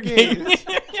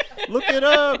Manorgate. Look it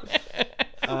up."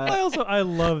 I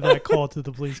love that call to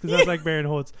the police because that's like Baron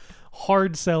Holtz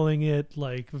hard selling it,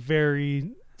 like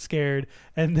very scared,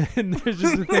 and then there's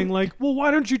just a thing like, well,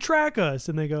 why don't you track us?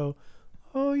 And they go,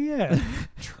 oh yeah,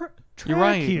 track You're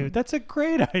right. you. That's a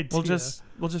great idea. we'll just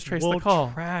trace We'll the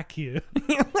call. track you.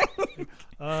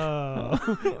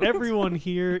 Everyone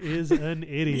here is an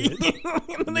idiot.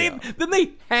 Then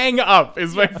they hang up.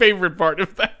 Is my favorite part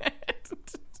of that.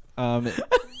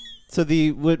 So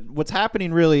what's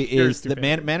happening really Yours is too, that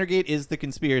baby. Manorgate is the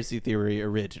conspiracy theory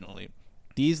originally.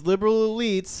 These liberal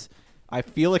elites. I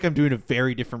feel like I'm doing a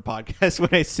very different podcast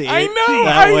when I say I it know,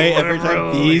 that way every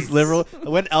liberal time. These elites. liberal.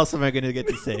 What else am I going to get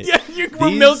to say? Yeah,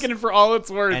 we're milking it for all it's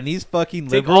worth. And these fucking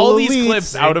Take liberal all these elites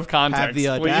clips out of context, have the please.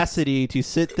 audacity to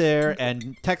sit there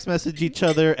and text message each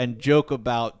other and joke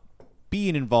about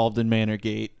being involved in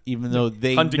Manorgate, even though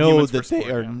they Hunting know humans that for they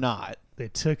sport, are yeah. not. They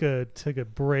took a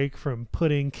break from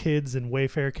putting kids in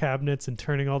Wayfair cabinets and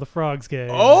turning all the frogs gay.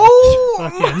 Oh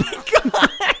my god!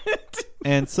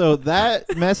 And so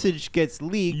that message gets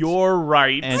leaked. You're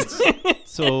right. And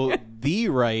so the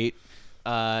right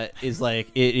is like,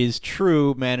 it is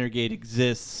true, Manorgate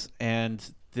exists, and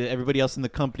everybody else in the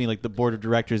company, like the board of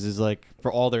directors, is like,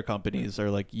 for all their companies, are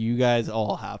like, you guys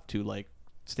all have to like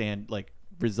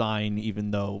resign, even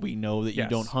though we know that you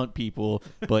don't hunt people,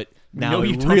 but now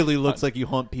it really looks like you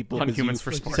hunt people because you humans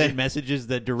for sport. sent messages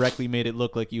that directly made it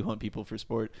look like you hunt people for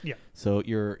sport. Yeah. So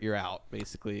you're out,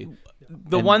 basically.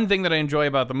 The one thing that I enjoy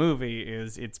about the movie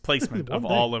is its placement of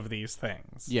all of these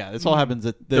things. Yeah, this all happens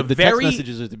at the text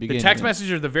messages at the beginning. The text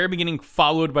messages are at the very beginning,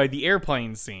 followed by the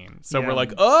airplane scene. So we're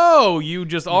like, oh, you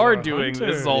just are doing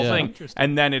this whole thing.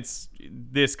 And then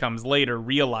this comes later,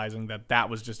 realizing that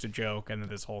was just a joke and that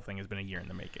this whole thing has been a year in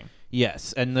the making.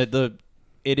 Yes, and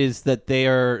it is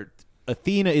that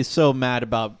Athena is so mad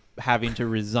about having to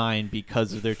resign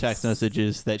because of their text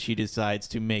messages that she decides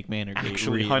to make Manorgate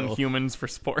actually real. Hunt humans for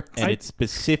sport. And it's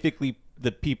specifically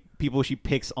the people she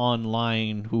picks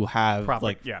online who have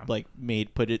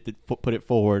put it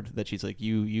forward that she's like,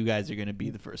 you guys are going to be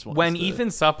the first ones. When Ethan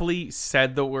Suplee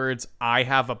said the words, "I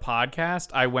have a podcast,"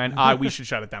 I went, we should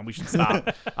shut it down. We should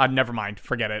stop. Never mind.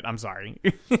 Forget it. I'm sorry.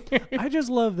 I just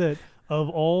love that of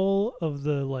all of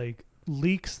the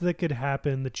leaks that could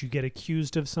happen, that you get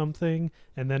accused of something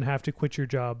and then have to quit your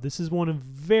job. This is one of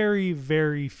very,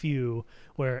 very few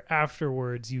where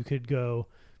afterwards you could go,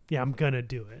 yeah, I'm going to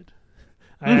do it.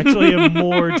 I actually am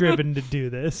more driven to do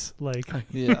this. I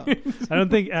don't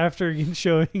think after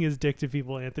showing his dick to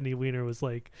people, Anthony Weiner was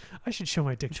like, I should show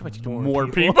my dick to more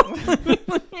people.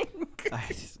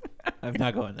 I'm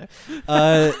not going there.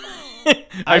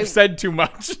 I've said too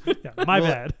much. Yeah, my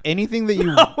bad. Anything that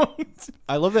you...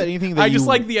 I love that anything that I just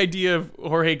like the idea of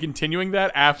Jorge continuing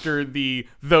that after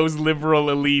those liberal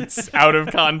elites out of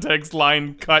context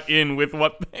line cut in with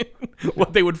what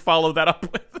they would follow that up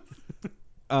with.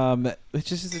 It's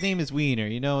just his name is Wiener,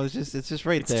 it's just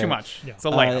right there. It's too much. Yeah. It's a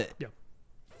layup.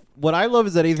 What I love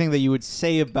is that anything that you would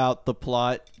say about the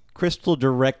plot, Crystal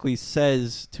directly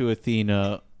says to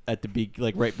Athena at the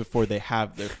right before they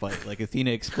have their fight.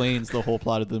 Athena explains the whole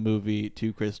plot of the movie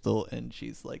to Crystal, and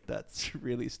she's like, "That's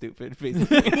really stupid."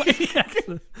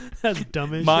 Basically, that's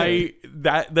dumb as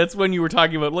shit. That's when you were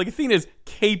talking about Athena's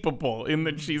capable in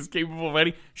that she's capable of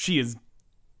fighting. She is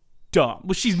dumb.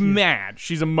 Well, she's mad.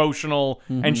 She's emotional,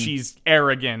 and she's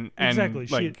arrogant. And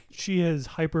exactly. She has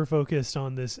hyper focused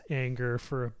on this anger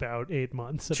for about 8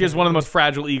 months. She has one of the most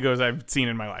fragile egos I've seen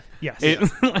in my life. Yes.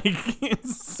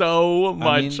 It's so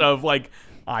much of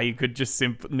I could just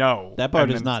simply no. That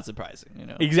part is not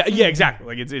surprising, Exactly. Yeah,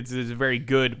 exactly. It's a very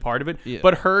good part of it. Yeah.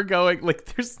 But her going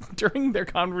there's during their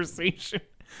conversation,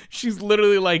 she's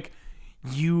literally like,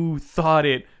 "You thought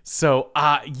it, so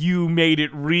you made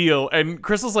it real." And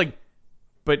Crystal's like,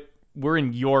 "But we're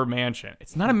in your mansion.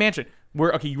 It's not a mansion.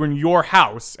 You're in your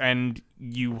house, and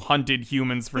you hunted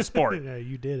humans for sport." Yeah,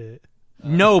 you did it.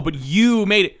 No, but you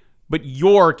made it. But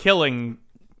you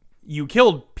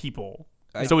killed people.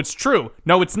 So it's true.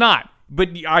 No, it's not. But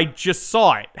I just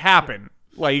saw it happen.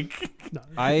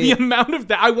 The amount of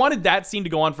that, I wanted that scene to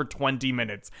go on for 20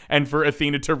 minutes and for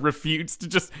Athena to refuse to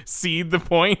just see the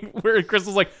point where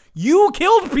Crystal's like, "You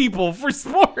killed people for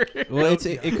sport." Well,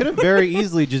 it could have very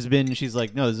easily just been, she's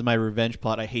like, "No, this is my revenge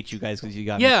plot. I hate you guys because you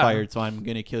got me fired, so I'm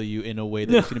going to kill you in a way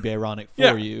that's going to be ironic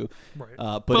for you."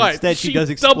 Right. But instead she does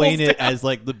explain it as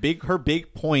her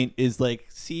big point is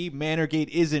see, Manorgate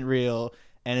isn't real.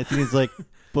 And Athena's like,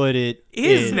 "But it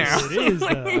is now. It is, though.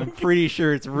 I'm pretty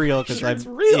sure it's real because I'm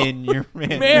in your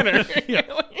manor."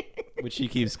 Which she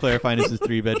keeps clarifying is a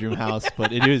 3-bedroom house,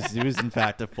 but it was in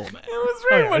fact a full manor. It was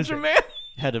very much a manor.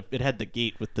 It had the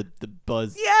gate with the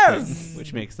buzz, yes,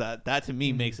 which makes that to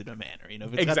me makes it a manor.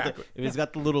 If it's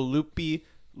got the little loopy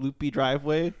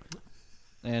driveway,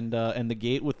 and the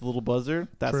gate with the little buzzer,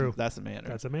 that's a manor.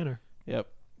 That's a manor. Yep.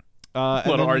 What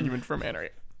an argument for manor.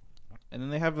 And then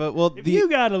they have if you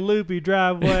got a loopy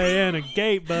driveway and a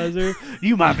gate buzzer,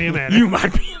 you might be a manor. You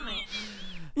might be a manor.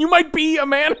 You might be a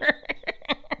manor.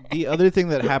 The other thing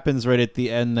that happens right at the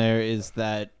end there is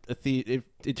that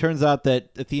it turns out that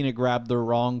Athena grabbed the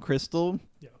wrong crystal.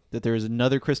 Yeah. That there is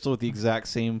another crystal with the exact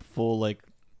same full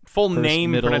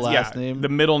name, middle, last name. The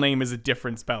middle name is a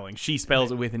different spelling. She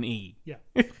spells it with an E. Yeah.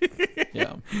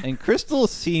 Yeah. And Crystal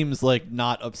seems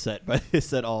not upset by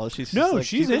this at all. She's into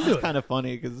it. It's kind of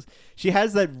funny because she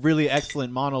has that really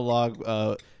excellent monologue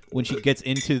when she gets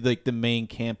into the main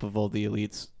camp of all the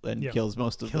elites and kills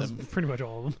most of them. Pretty much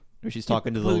all of them. Where she's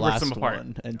talking to the last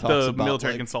one and talks the about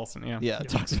military consultant. Yeah.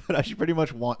 Talks about how she pretty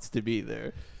much wants to be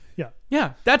there. Yeah.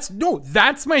 Yeah.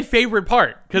 That's my favorite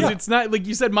part because it's not like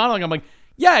you said monologue. I'm like,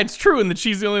 yeah, it's true, and that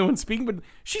she's the only one speaking, but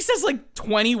she says like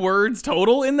 20 words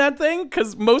total in that thing,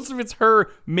 because most of it's her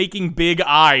making big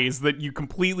eyes that you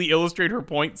completely illustrate her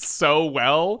point so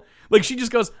well. Like, she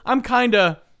just goes, I'm kind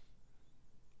of,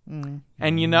 and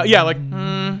yeah, like,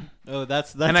 Oh,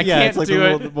 that's and I yeah, can't it's like do a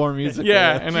it. little bit more music.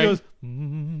 Yeah, there. and She goes,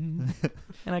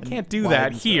 I can't do Why that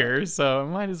didn't here, so I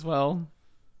might as well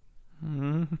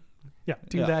yeah,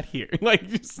 do that here. Like,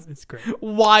 just it's great.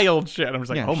 wild shit. I'm just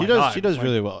like, Yeah, oh my she does. god, She does like,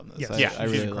 really well in this. Yes. I, Yeah, I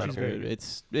she's really like her.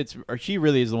 incredible. She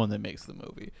really is the one that makes the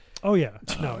movie. Oh yeah,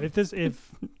 no.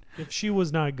 If she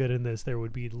was not good in this, there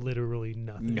would be literally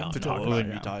nothing to talk it about.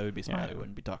 wouldn't yeah. be. It would be Smiley. Yeah.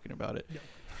 Wouldn't be talking about it.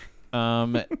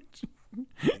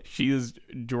 She is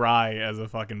dry as a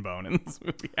fucking bone in this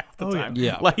movie half the Oh, yeah. time.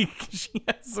 Yeah. Like, she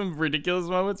has some ridiculous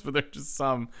moments, but there's just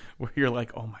some where you're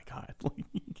like, oh my god. Like,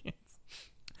 you can't.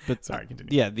 But Sorry,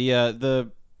 continue. yeah,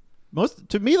 the most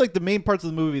to me, like the main parts of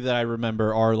the movie that I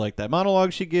remember are like that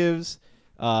monologue she gives,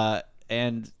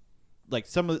 and like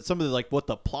some of the like what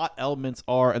the plot elements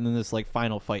are, and then this like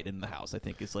final fight in the house. I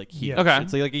think is like huge. Yeah. Okay.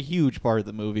 It's like a huge part of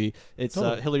the movie. It's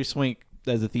Totally. Hilary Swank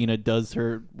as Athena does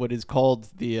her what is called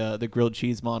the grilled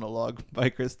cheese monologue by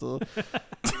Crystal,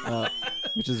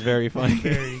 which is very funny.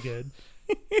 Very good.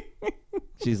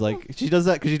 She's like she does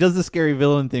that because she does the scary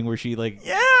villain thing where she like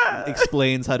Yeah.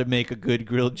 explains how to make a good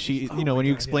grilled cheese. Oh You know, my when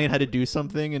you God, explain yeah. how to do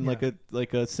something in Yeah.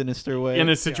 like a sinister way. In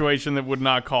a situation that would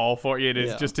not call for it is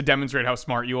Yeah. just to demonstrate how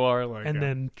smart you are. Like, And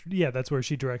then that's where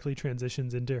she directly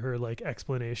transitions into her like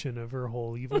explanation of her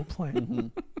whole evil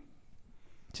plan.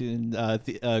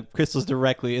 Crystal's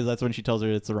directly that's when she tells her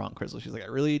it's the wrong Crystal. She's like, I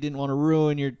really didn't want to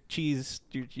ruin your cheese,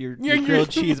 your grilled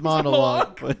cheese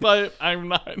monologue. But I'm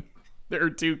not. There are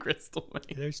two Crystal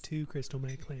Mays. There's two Crystal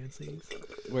May Clancy's.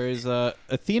 Whereas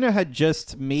Athena had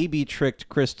just maybe tricked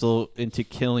Crystal into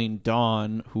killing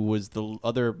Dawn, who was the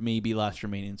other maybe last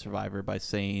remaining survivor, by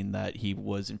saying that he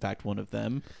was in fact one of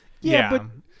them. Yeah,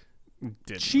 but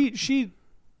Didn't. she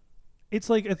it's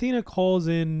like Athena calls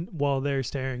in while they're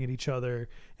staring at each other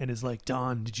and is like,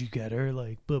 Dawn, did you get her?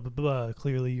 Like, blah, blah, blah.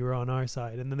 Clearly you're on our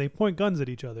side. And then they point guns at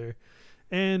each other.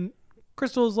 And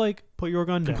Crystal's like, put your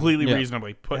gun down. completely Yeah.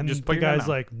 reasonably And just put the your gun guy's down.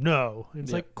 like, no. And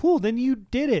it's Yeah. like, cool, then you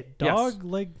did it, Yes. dog.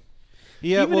 Like,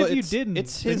 Yeah, even well, if you it's, didn't,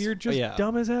 it's then his, you're just yeah.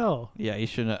 dumb as hell. Yeah, he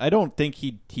shouldn't. I don't think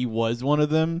he was one of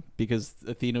them because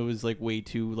Athena was like way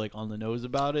too like on the nose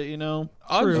about it. You know,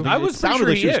 True. I It was pretty sounded sure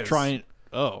like he she was is. trying.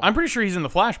 Oh, I'm pretty sure he's in the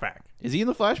flashback. is he in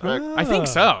the flashback? I think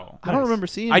so. I don't Nice. remember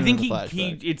seeing. I him think in he the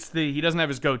flashback. he doesn't have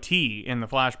his goatee in the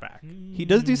flashback. He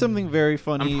does do something very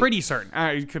funny. I'm pretty certain.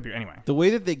 It could be anyway. The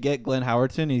way that they get Glenn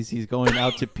Howerton is he's going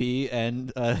out to pee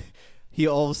and he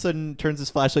all of a sudden turns his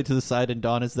flashlight to the side and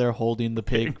Dawn is there holding the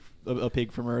pig, a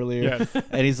pig from earlier. Yes.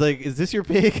 And he's like, "Is this your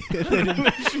pig?" And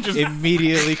then She just-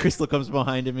 immediately Crystal comes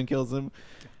behind him and kills him.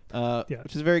 Yeah.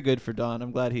 Which is very good for Dawn.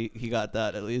 I'm glad he got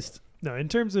that at least. No, in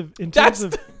terms of That's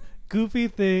goofy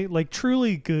thing, like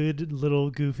truly good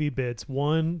little goofy bits.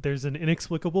 One, there's an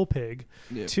inexplicable pig.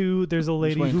 Yeah. Two, there's a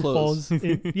lady wearing who clothes. falls.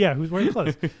 Who's wearing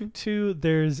clothes. Two,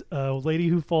 there's a lady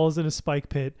who falls in a spike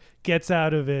pit, gets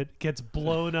out of it, gets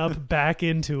blown up back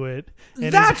into it. And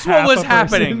is That's what half was a person.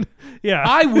 happening. Yeah,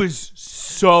 I was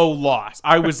so lost.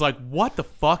 I was like, what the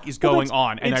fuck is Well, going that's-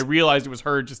 on? And I it's- realized it was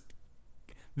her just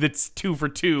that's 2 for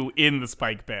 2 in the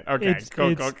spike pit. Okay,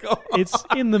 go. it's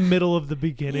in the middle of the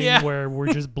beginning Yeah. where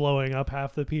we're just blowing up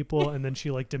half the people, and then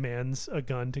she like demands a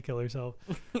gun to kill herself.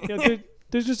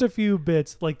 There's just a few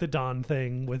bits like the Dawn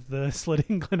thing with the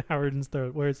slitting Glenn Howerton's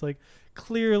throat, where it's like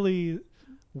clearly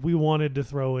we wanted to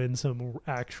throw in some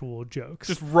actual jokes.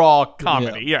 Just raw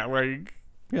comedy. Yeah, like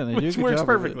Yeah, they do a which good works job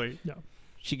of it. perfectly.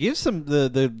 She gives some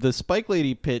the Spike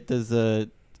Lady pit does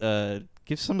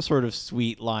gives some sort of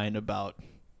sweet line about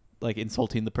like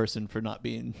insulting the person for not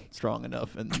being strong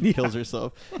enough and kills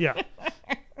herself. Yeah,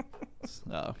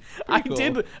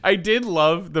 I did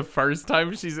love the first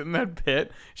time she's in that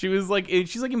pit. She's like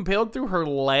impaled through her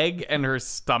leg and her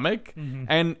stomach,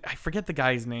 and I forget the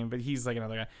guy's name, but he's like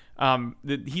another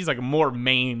guy. He's like a more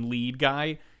main lead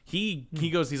guy.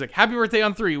 He's like, happy birthday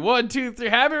on 3, 1, 2, 3,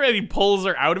 happy birthday. He pulls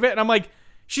her out of it, and I'm like,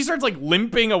 she starts like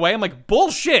limping away. I'm like,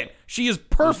 bullshit. She is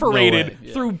perforated way,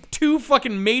 yeah. through 2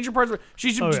 fucking major parts of her.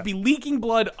 She should just be leaking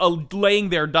blood, laying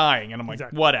there dying. And I'm like,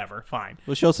 Exactly. whatever, fine.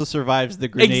 Well, she also survives the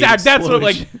grenade. Exactly. That's what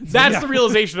like explosion. that's the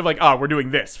realization of like, oh, we're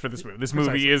doing this for this movie. This movie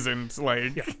Precisely. isn't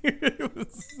like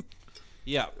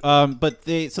Yeah. But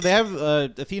they have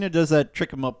Athena does that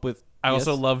trick him up with. I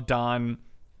also yes? love Dawn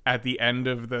at the end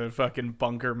of the fucking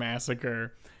bunker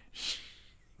massacre.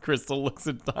 Crystal looks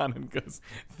at Don and goes,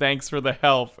 "Thanks for the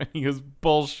help." And he goes,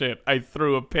 "Bullshit, I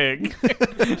threw a pig."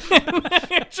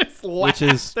 Just Which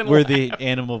is where the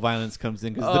animal violence comes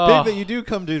in, because the pig that you do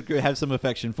come to have some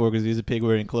affection for, because he's a pig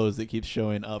wearing clothes that keeps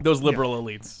showing up. Those liberal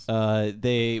elites.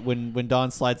 They when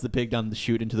Don slides the pig down the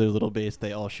chute into their little base,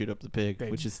 they all shoot up the pig, They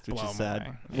which is blow 'em sad.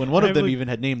 away. When one of them believe- even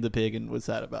had named the pig and was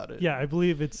sad about it. Yeah, I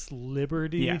believe it's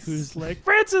Liberty Yes. who's like,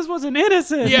 Francis wasn't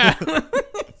innocent. Yeah.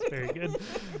 It's very good.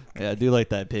 Yeah, I do like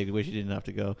that pig. I wish he didn't have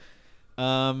to go.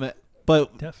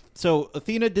 But so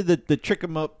Athena did the trick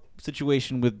 'em up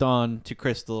situation with Dawn to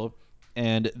Crystal,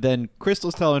 and then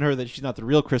Crystal's telling her that she's not the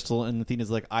real Crystal, and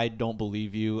Athena's like, "I don't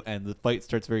believe you," and the fight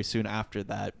starts very soon after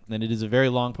that. And it is a very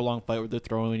long, prolonged fight where they're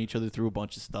throwing each other through a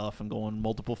bunch of stuff and going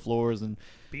multiple floors and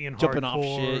Being jumping off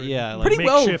hardcore shit. and Yeah, like, Pretty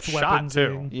well makeshift shot, weapons too.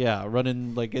 thing. yeah,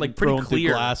 running like getting Like, pretty thrown through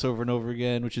clear. glass over and over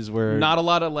again, which is where Not a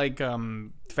lot of like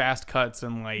fast cuts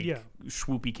and like Yeah.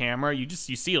 swoopy camera. You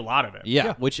see a lot of it. Yeah,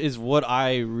 Yeah. which is what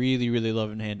I really, really love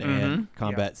in hand-to-hand Mhm.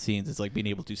 combat scenes. Is like being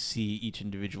able to see each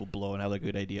individual blow and have a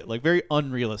good idea, like very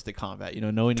unrealistic combat.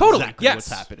 Knowing Totally, exactly yes. what's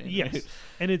happening. Yes,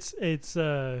 and it's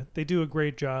they do a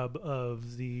great job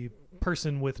of the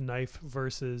person with knife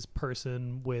versus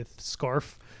person with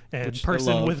scarf and Which I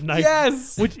person love. with knife.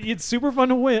 Yes. Which it's super fun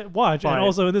to watch, Fine. and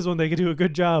also in this one they could do a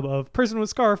good job of person with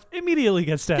scarf immediately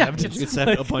gets stabbed. Yeah, You get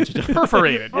stabbed a bunch of times.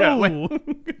 Perforated. Yeah. Oh,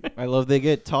 I love they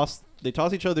get tossed. They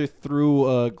toss each other through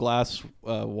a glass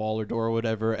wall or door or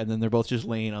whatever, and then they're both just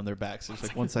laying on their backs. It's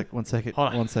like one second, Hold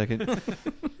on. 1 second.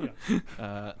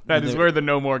 That is where the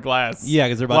no more glass. Yeah,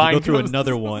 because they're about line to go through goes.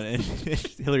 another one, and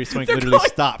Hillary Swank They're literally going-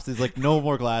 stops. It's like no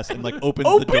more glass, and like opens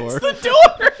Opens the door. the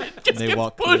door. It just they gets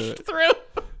walk through pushed it. through.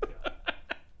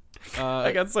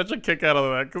 I got such a kick out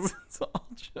of that because it's all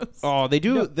just. Oh, they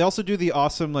do. They also do the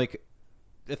awesome like.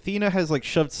 Athena has like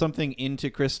shoved something into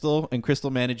Crystal, and Crystal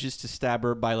manages to stab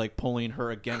her by like pulling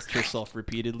her against herself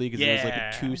repeatedly because it was like a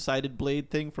Yeah. two-sided blade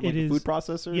thing from like It a is- food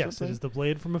processor. Or yes, it something. is the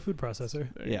blade from a food processor.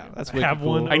 Yeah, that's I wicked have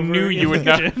cool. one. I knew over you in would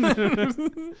the know.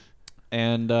 kitchen.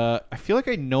 And I feel like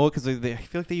I know it because I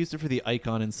feel like they used it for the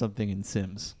icon in something in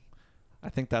Sims. I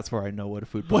think that's where I know what a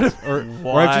food processor.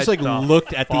 Or I've just like What the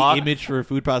looked at the fuck? image for a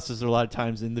food processor a lot of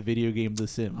times in the video game The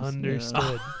Sims.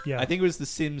 Understood. Yeah. I think it was The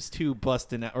Sims 2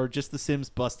 busting out, or just The Sims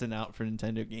busting out for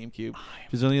Nintendo GameCube.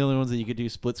 It was one of the only ones that you could do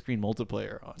split screen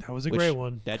multiplayer on. That was a which- great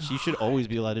one. That you should always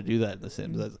be allowed to do that in The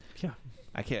Sims. That's, Yeah.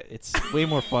 I can't. It's way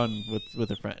more fun with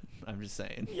a friend. I'm just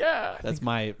saying. Yeah. That's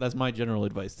my general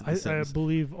advice to The I Sims.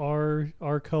 believe our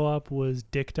co-op was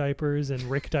Dick Diapers and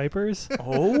Rick Diapers.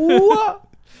 Oh.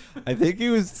 I think it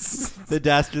was the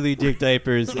Dastardly Dick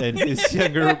Diapers and his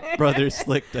younger brother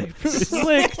Slick Diapers.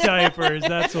 Slick Diapers.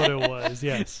 That's what it was.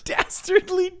 Yes.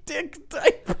 Dastardly dick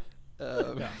diaper.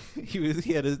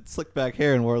 He had a slick back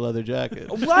hair and wore a leather jacket.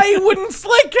 Why wouldn't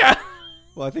Slick have?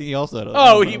 Well, I think he also had a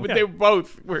Oh, leather jacket. they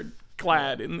both were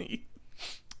clad in the.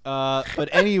 But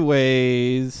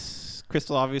anyways,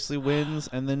 Crystal obviously wins,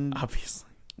 and then Obviously.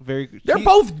 they're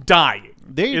Both dying.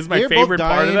 Is my they're both favorite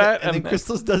part of dying, that. And then then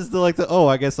Crystal does the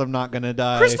I guess I'm not gonna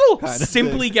die. Crystal kind of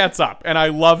simply thing. gets up, and I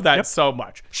love that so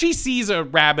much. She sees a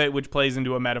rabbit, which plays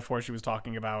into a metaphor she was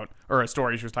talking about, or a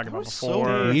story she was talking about So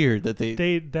before. weird that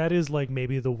they That is like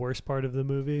maybe the worst part of the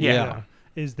movie. Yeah.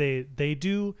 Is they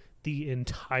do the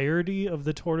entirety of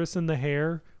the tortoise and the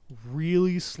hare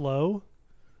really slow.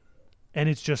 And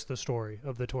it's just the story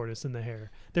of the tortoise and the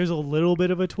hare. There's a little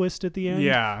bit of a twist at the end.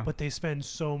 Yeah. But they spend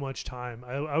so much time.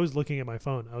 I was looking at my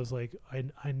phone. I was like,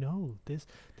 I know this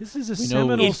is a We know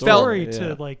seminal It felt- story yeah.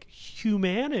 to like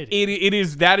humanity. It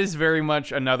is that is very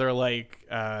much another like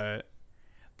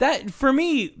that for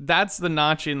me. That's the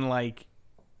notch in like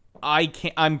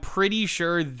I'm pretty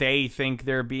sure they think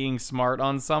they're being smart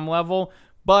on some level,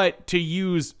 but to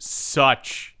use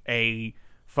such a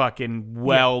fucking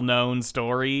well-known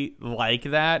story like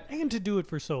that, and to do it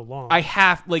for so long. I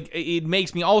have like it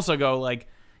makes me also go like,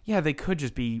 yeah, they could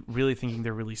just be really thinking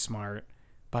they're really smart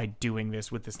by doing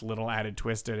this with this little added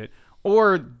twist in it,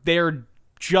 or they're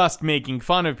just making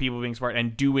fun of people being smart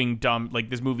and doing dumb. Like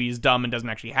this movie is dumb and doesn't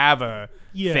actually have a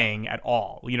thing at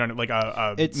all. You know, like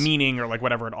a meaning or like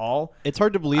whatever at all. It's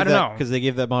hard to believe I don't that know. because they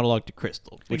gave that monologue to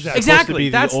Crystal, which Exactly. is supposed to Exactly, be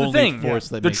that's the the only thing. force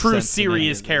that The makes true sense in any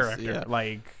serious of this. character, Yeah.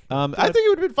 like. I think it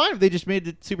would have been fine if they just made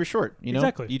it super short. You know,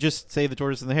 Exactly. You just say the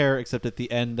tortoise and the hare, except at the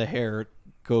end, the hare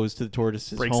goes to the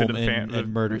tortoise's Breaks home into the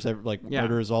and murders Yeah.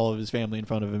 murders all of his family in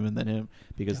front of him, and then him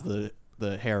because the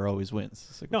the hair always wins.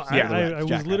 It's like, No, Jack I Rabbit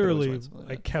was always literally, wins, something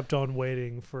like I that. kept on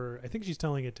waiting for, I think she's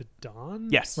telling it to Dawn.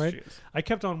 Yes, Right? she is. I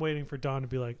kept on waiting for Dawn to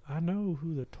be like, I know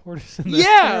who the tortoise and the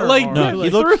Yeah, hare like, are. No,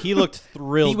 Like, he looked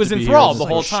thrilled. He was to be enthralled here. the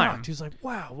whole Like, shocked. time. He was like,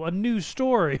 wow, a new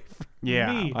story for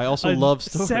Yeah. me. I also a love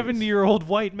stories. 70-year-old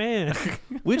white man.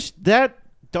 Which that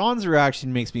Dawn's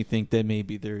reaction makes me think that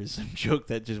maybe there is some joke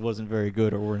that just wasn't very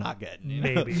good, or we're not getting. You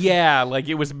know? Maybe. Yeah, like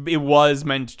it was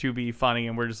meant to be funny,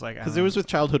 and we're just like, Because it was with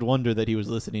childhood wonder that he was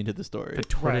listening to the story. the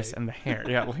tortoise Right. and the hare.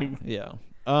 Yeah, like, Yeah.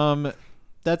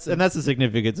 That's the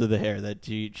significance of the hair, that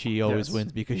she always Yes.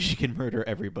 wins because she can murder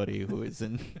everybody who is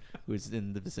in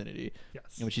the vicinity. Yes.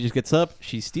 And when she just gets up,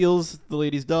 she steals the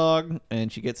lady's dog,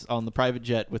 and she gets on the private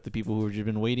jet with the people who have just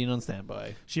been waiting on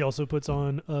standby. She also puts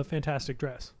on a fantastic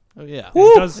dress. Oh yeah.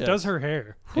 And does Yes. her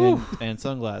hair. And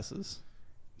sunglasses,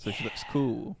 so she looks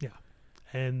cool.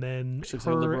 And then She looks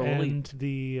like a her liberal and elite.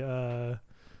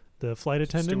 the flight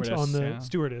attendant Stewardess, on the yeah.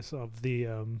 stewardess of the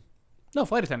no,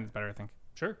 flight attendant's better, I think.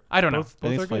 sure. I don't know. Both I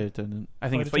think are it's flight good. attendant. I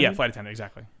think Flight attendant? flight attendant,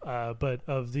 exactly. But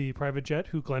of the private jet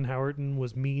who Glenn Howerton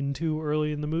was mean to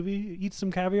early in the movie, eats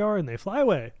some caviar and they fly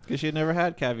away. Because she had never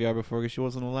had caviar before, because she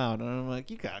wasn't allowed. And I'm like,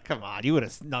 come on, you would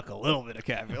have snuck a little bit of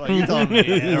caviar. Like, you're telling me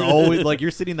they're always like,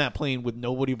 you're sitting in that plane with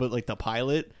nobody but like the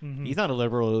pilot. Mhm. He's not a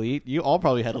liberal elite. You all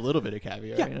probably had a little bit of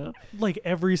caviar. Yeah. You know? Like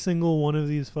every single one of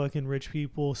these fucking rich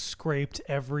people scraped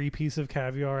every piece of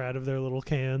caviar out of their little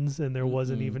cans, and there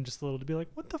wasn't Mhm. even just a little to be like,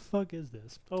 what the fuck is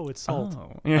this? Oh, it's salt.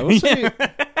 Oh. I will say,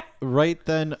 right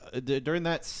then, during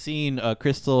that scene,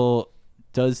 Crystal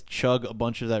does chug a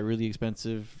bunch of that really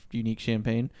expensive, unique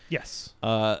champagne. Yes.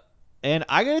 And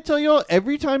I gotta tell you all,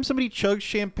 every time somebody chugs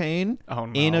champagne Oh,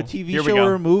 no. in a TV Here we show go.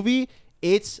 or a movie,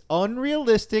 it's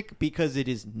unrealistic because it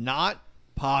is not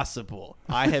possible.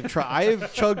 I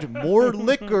have chugged more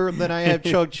liquor than I have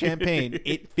chugged champagne.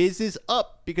 It fizzes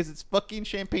up because it's fucking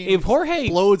champagne. If Jorge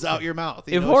explodes out your mouth,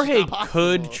 you If know, it's Jorge not possible.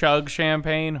 could chug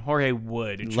champagne, Jorge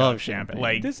would Love chug champagne. champagne.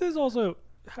 Like, This is also,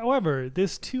 however,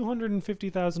 this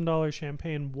 $250,000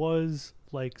 champagne was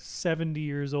like 70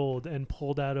 years old and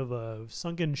pulled out of a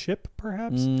sunken ship,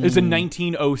 perhaps. it was in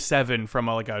 1907 from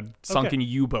a sunken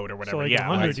U-boat or whatever. So like yeah,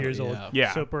 100 like- years old. yeah.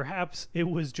 Yeah. So perhaps it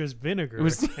was just vinegar, It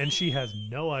was- and she has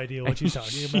no idea what she's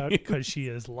talking about because she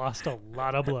has lost a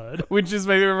lot of blood. which is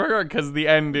maybe because the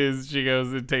end is she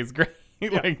goes, it tastes great.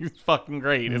 Like, it's fucking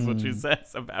great is what she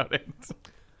says about it.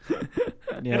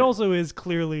 Yeah. It also is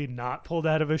clearly not pulled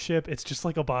out of a ship. It's just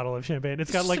like a bottle of champagne.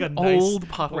 It's got It's like a an nice old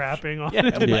bottle of- wrapping on Yeah,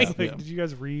 it. yeah, It's like, yeah. did you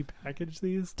guys repackage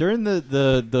these? During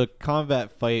the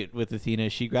combat fight with Athena,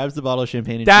 she grabs the bottle of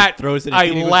champagne and That she throws it. I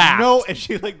and Athena goes, laughed. No, and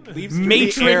she like leaves through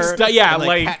Matrix the air style- yeah, and,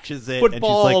 like catches it.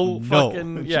 football and she's like, no,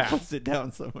 fucking- and yeah. she puts it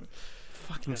down somewhere.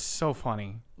 Fucking so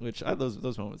funny. Which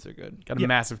those moments are good. Got a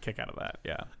massive kick out of that.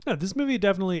 Yeah. No, this movie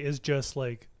definitely is just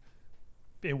like,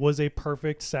 it was a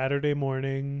perfect Saturday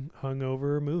morning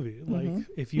hungover movie. Like,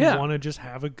 if you Yeah. want to just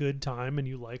have a good time and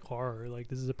you like horror, like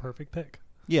this is a perfect pick.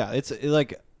 Yeah, it's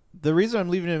like the reason I'm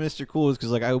leaving it Mr. Cool is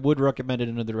because like I would recommend it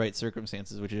under the right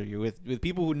circumstances, which are with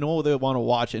people who know they want to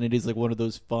watch, and it is like one of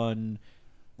those fun,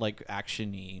 like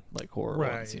actiony like horror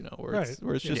ones, Right. you know, where Right.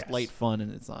 it's just Yes. light fun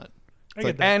and it's not. I like-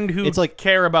 get that. And who It's like-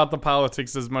 care about the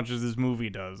politics as much as this movie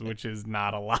does, which is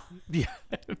not a lot.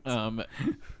 Yeah.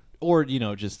 Or you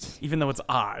know just. Uh, Even though it's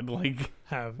odd. Like,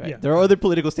 Have Right. yeah. There are other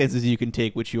political stances you can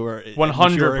take, which you are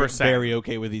 100%. very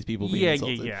okay with these people being yeah,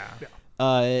 insulted.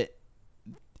 yeah.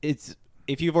 It's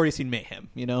if you've already seen Mayhem,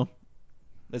 you know,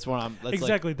 that's what I'm. That's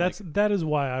Exactly. Like, That is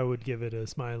why I would give it a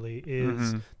smiley.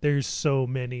 Is there's so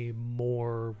many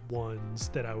more ones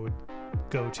that I would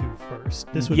go to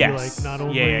first. This would be Yes. like not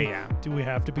only Yeah. do we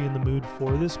have to be in the mood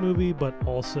for this movie, but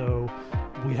also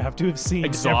we have to have seen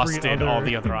Exhausted every all other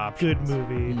the other good options.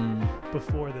 movie mm,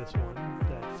 before this one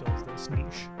that fills this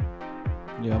niche.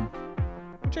 yeah.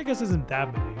 Which I guess isn't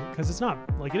that many because it's not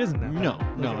like it isn't that bad. No,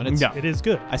 Like, no, and it's- No. it is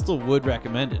good. I still would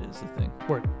recommend it. Is the thing.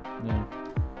 Word. Yeah.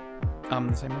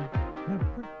 The same way.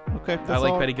 Okay. I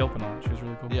like Betty Gilpin a lot. She was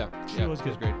really cool. Yeah, She was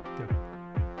good. great. Yeah.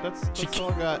 That's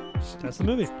all I got. That's the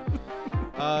movie.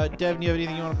 Dev, do you have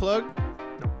anything you want to plug?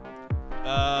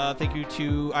 Thank you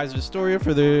to Eyes of Astoria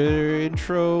for their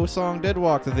intro song Dead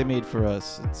Walk that they made for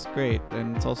us. It's great,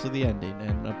 and it's also the ending,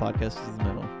 and a podcast is the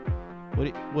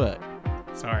middle. What?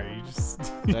 Sorry, you just.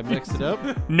 Did I mix it up?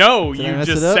 No, Did I you mess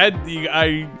just it up? said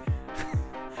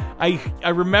I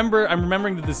remember. I'm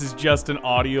remembering that this is just an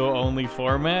audio only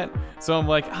format, so I'm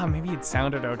like, maybe it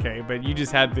sounded okay, but you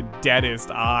just had the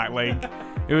deadest eye. Like,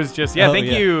 it was just, Oh, thank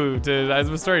yeah. you to Eyes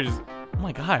of Astoria. Just,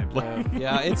 my god. Like,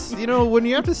 Yeah, it's, when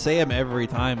you have to say them every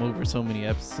time over so many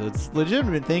episodes,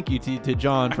 legitimate thank you to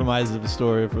John from Eyes of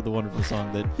Astoria for the wonderful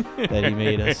song that he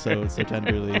made us so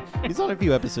tenderly. He's on a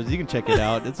few episodes. You can check it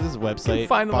out. It's his website,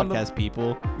 find them on Podcast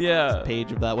People. yeah. It's a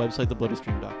page of that website,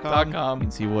 thebloodystream.com. .com. You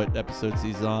can see what episodes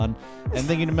he's on. And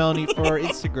thank you to Melanie for our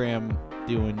Instagram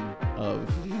doing of,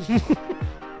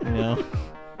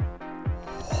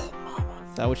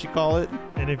 Is that what you call it?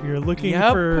 And if you're looking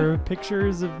Yep. for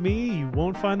pictures of me, you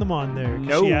won't find them on there. 'Cause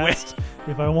No she way. asked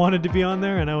if I wanted to be on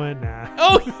there, and I went, nah,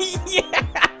 Oh, yeah.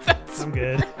 That's I'm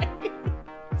good.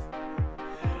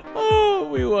 Oh,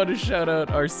 we want to shout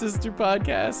out our sister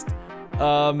podcast.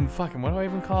 Fucking, what do I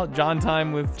even call it? John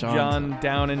Time with John John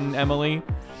Down and Emily.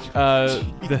 The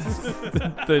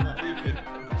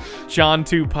John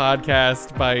 2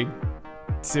 podcast by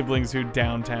siblings who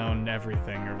downtown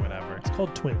everything or whatever. It's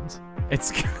called Twins,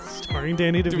 It's starring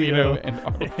Danny DeVito DeVito and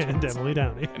Arnold and Johnson Emily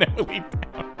Downey. and Emily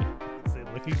Downey. They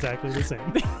look exactly the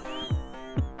same.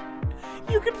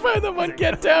 You can find them on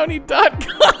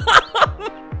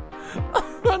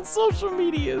getdowney.com on social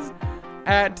medias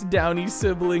at Downey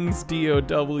Siblings,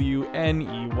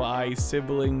 DOWNEY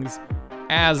siblings,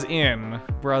 as in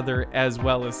brother as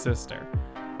well as sister.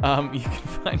 You can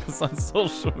find us on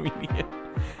social media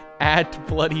at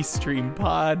Bloody Stream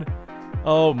Pod.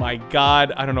 Oh my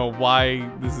god, I don't know why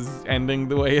this is ending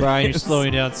the way it Brian, is. you're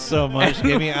slowing down so much.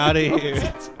 Get me out of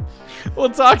here.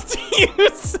 We'll talk to you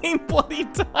same bloody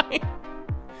time.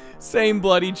 Same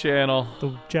bloody channel.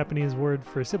 The Japanese word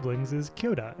for siblings is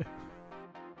kyodai.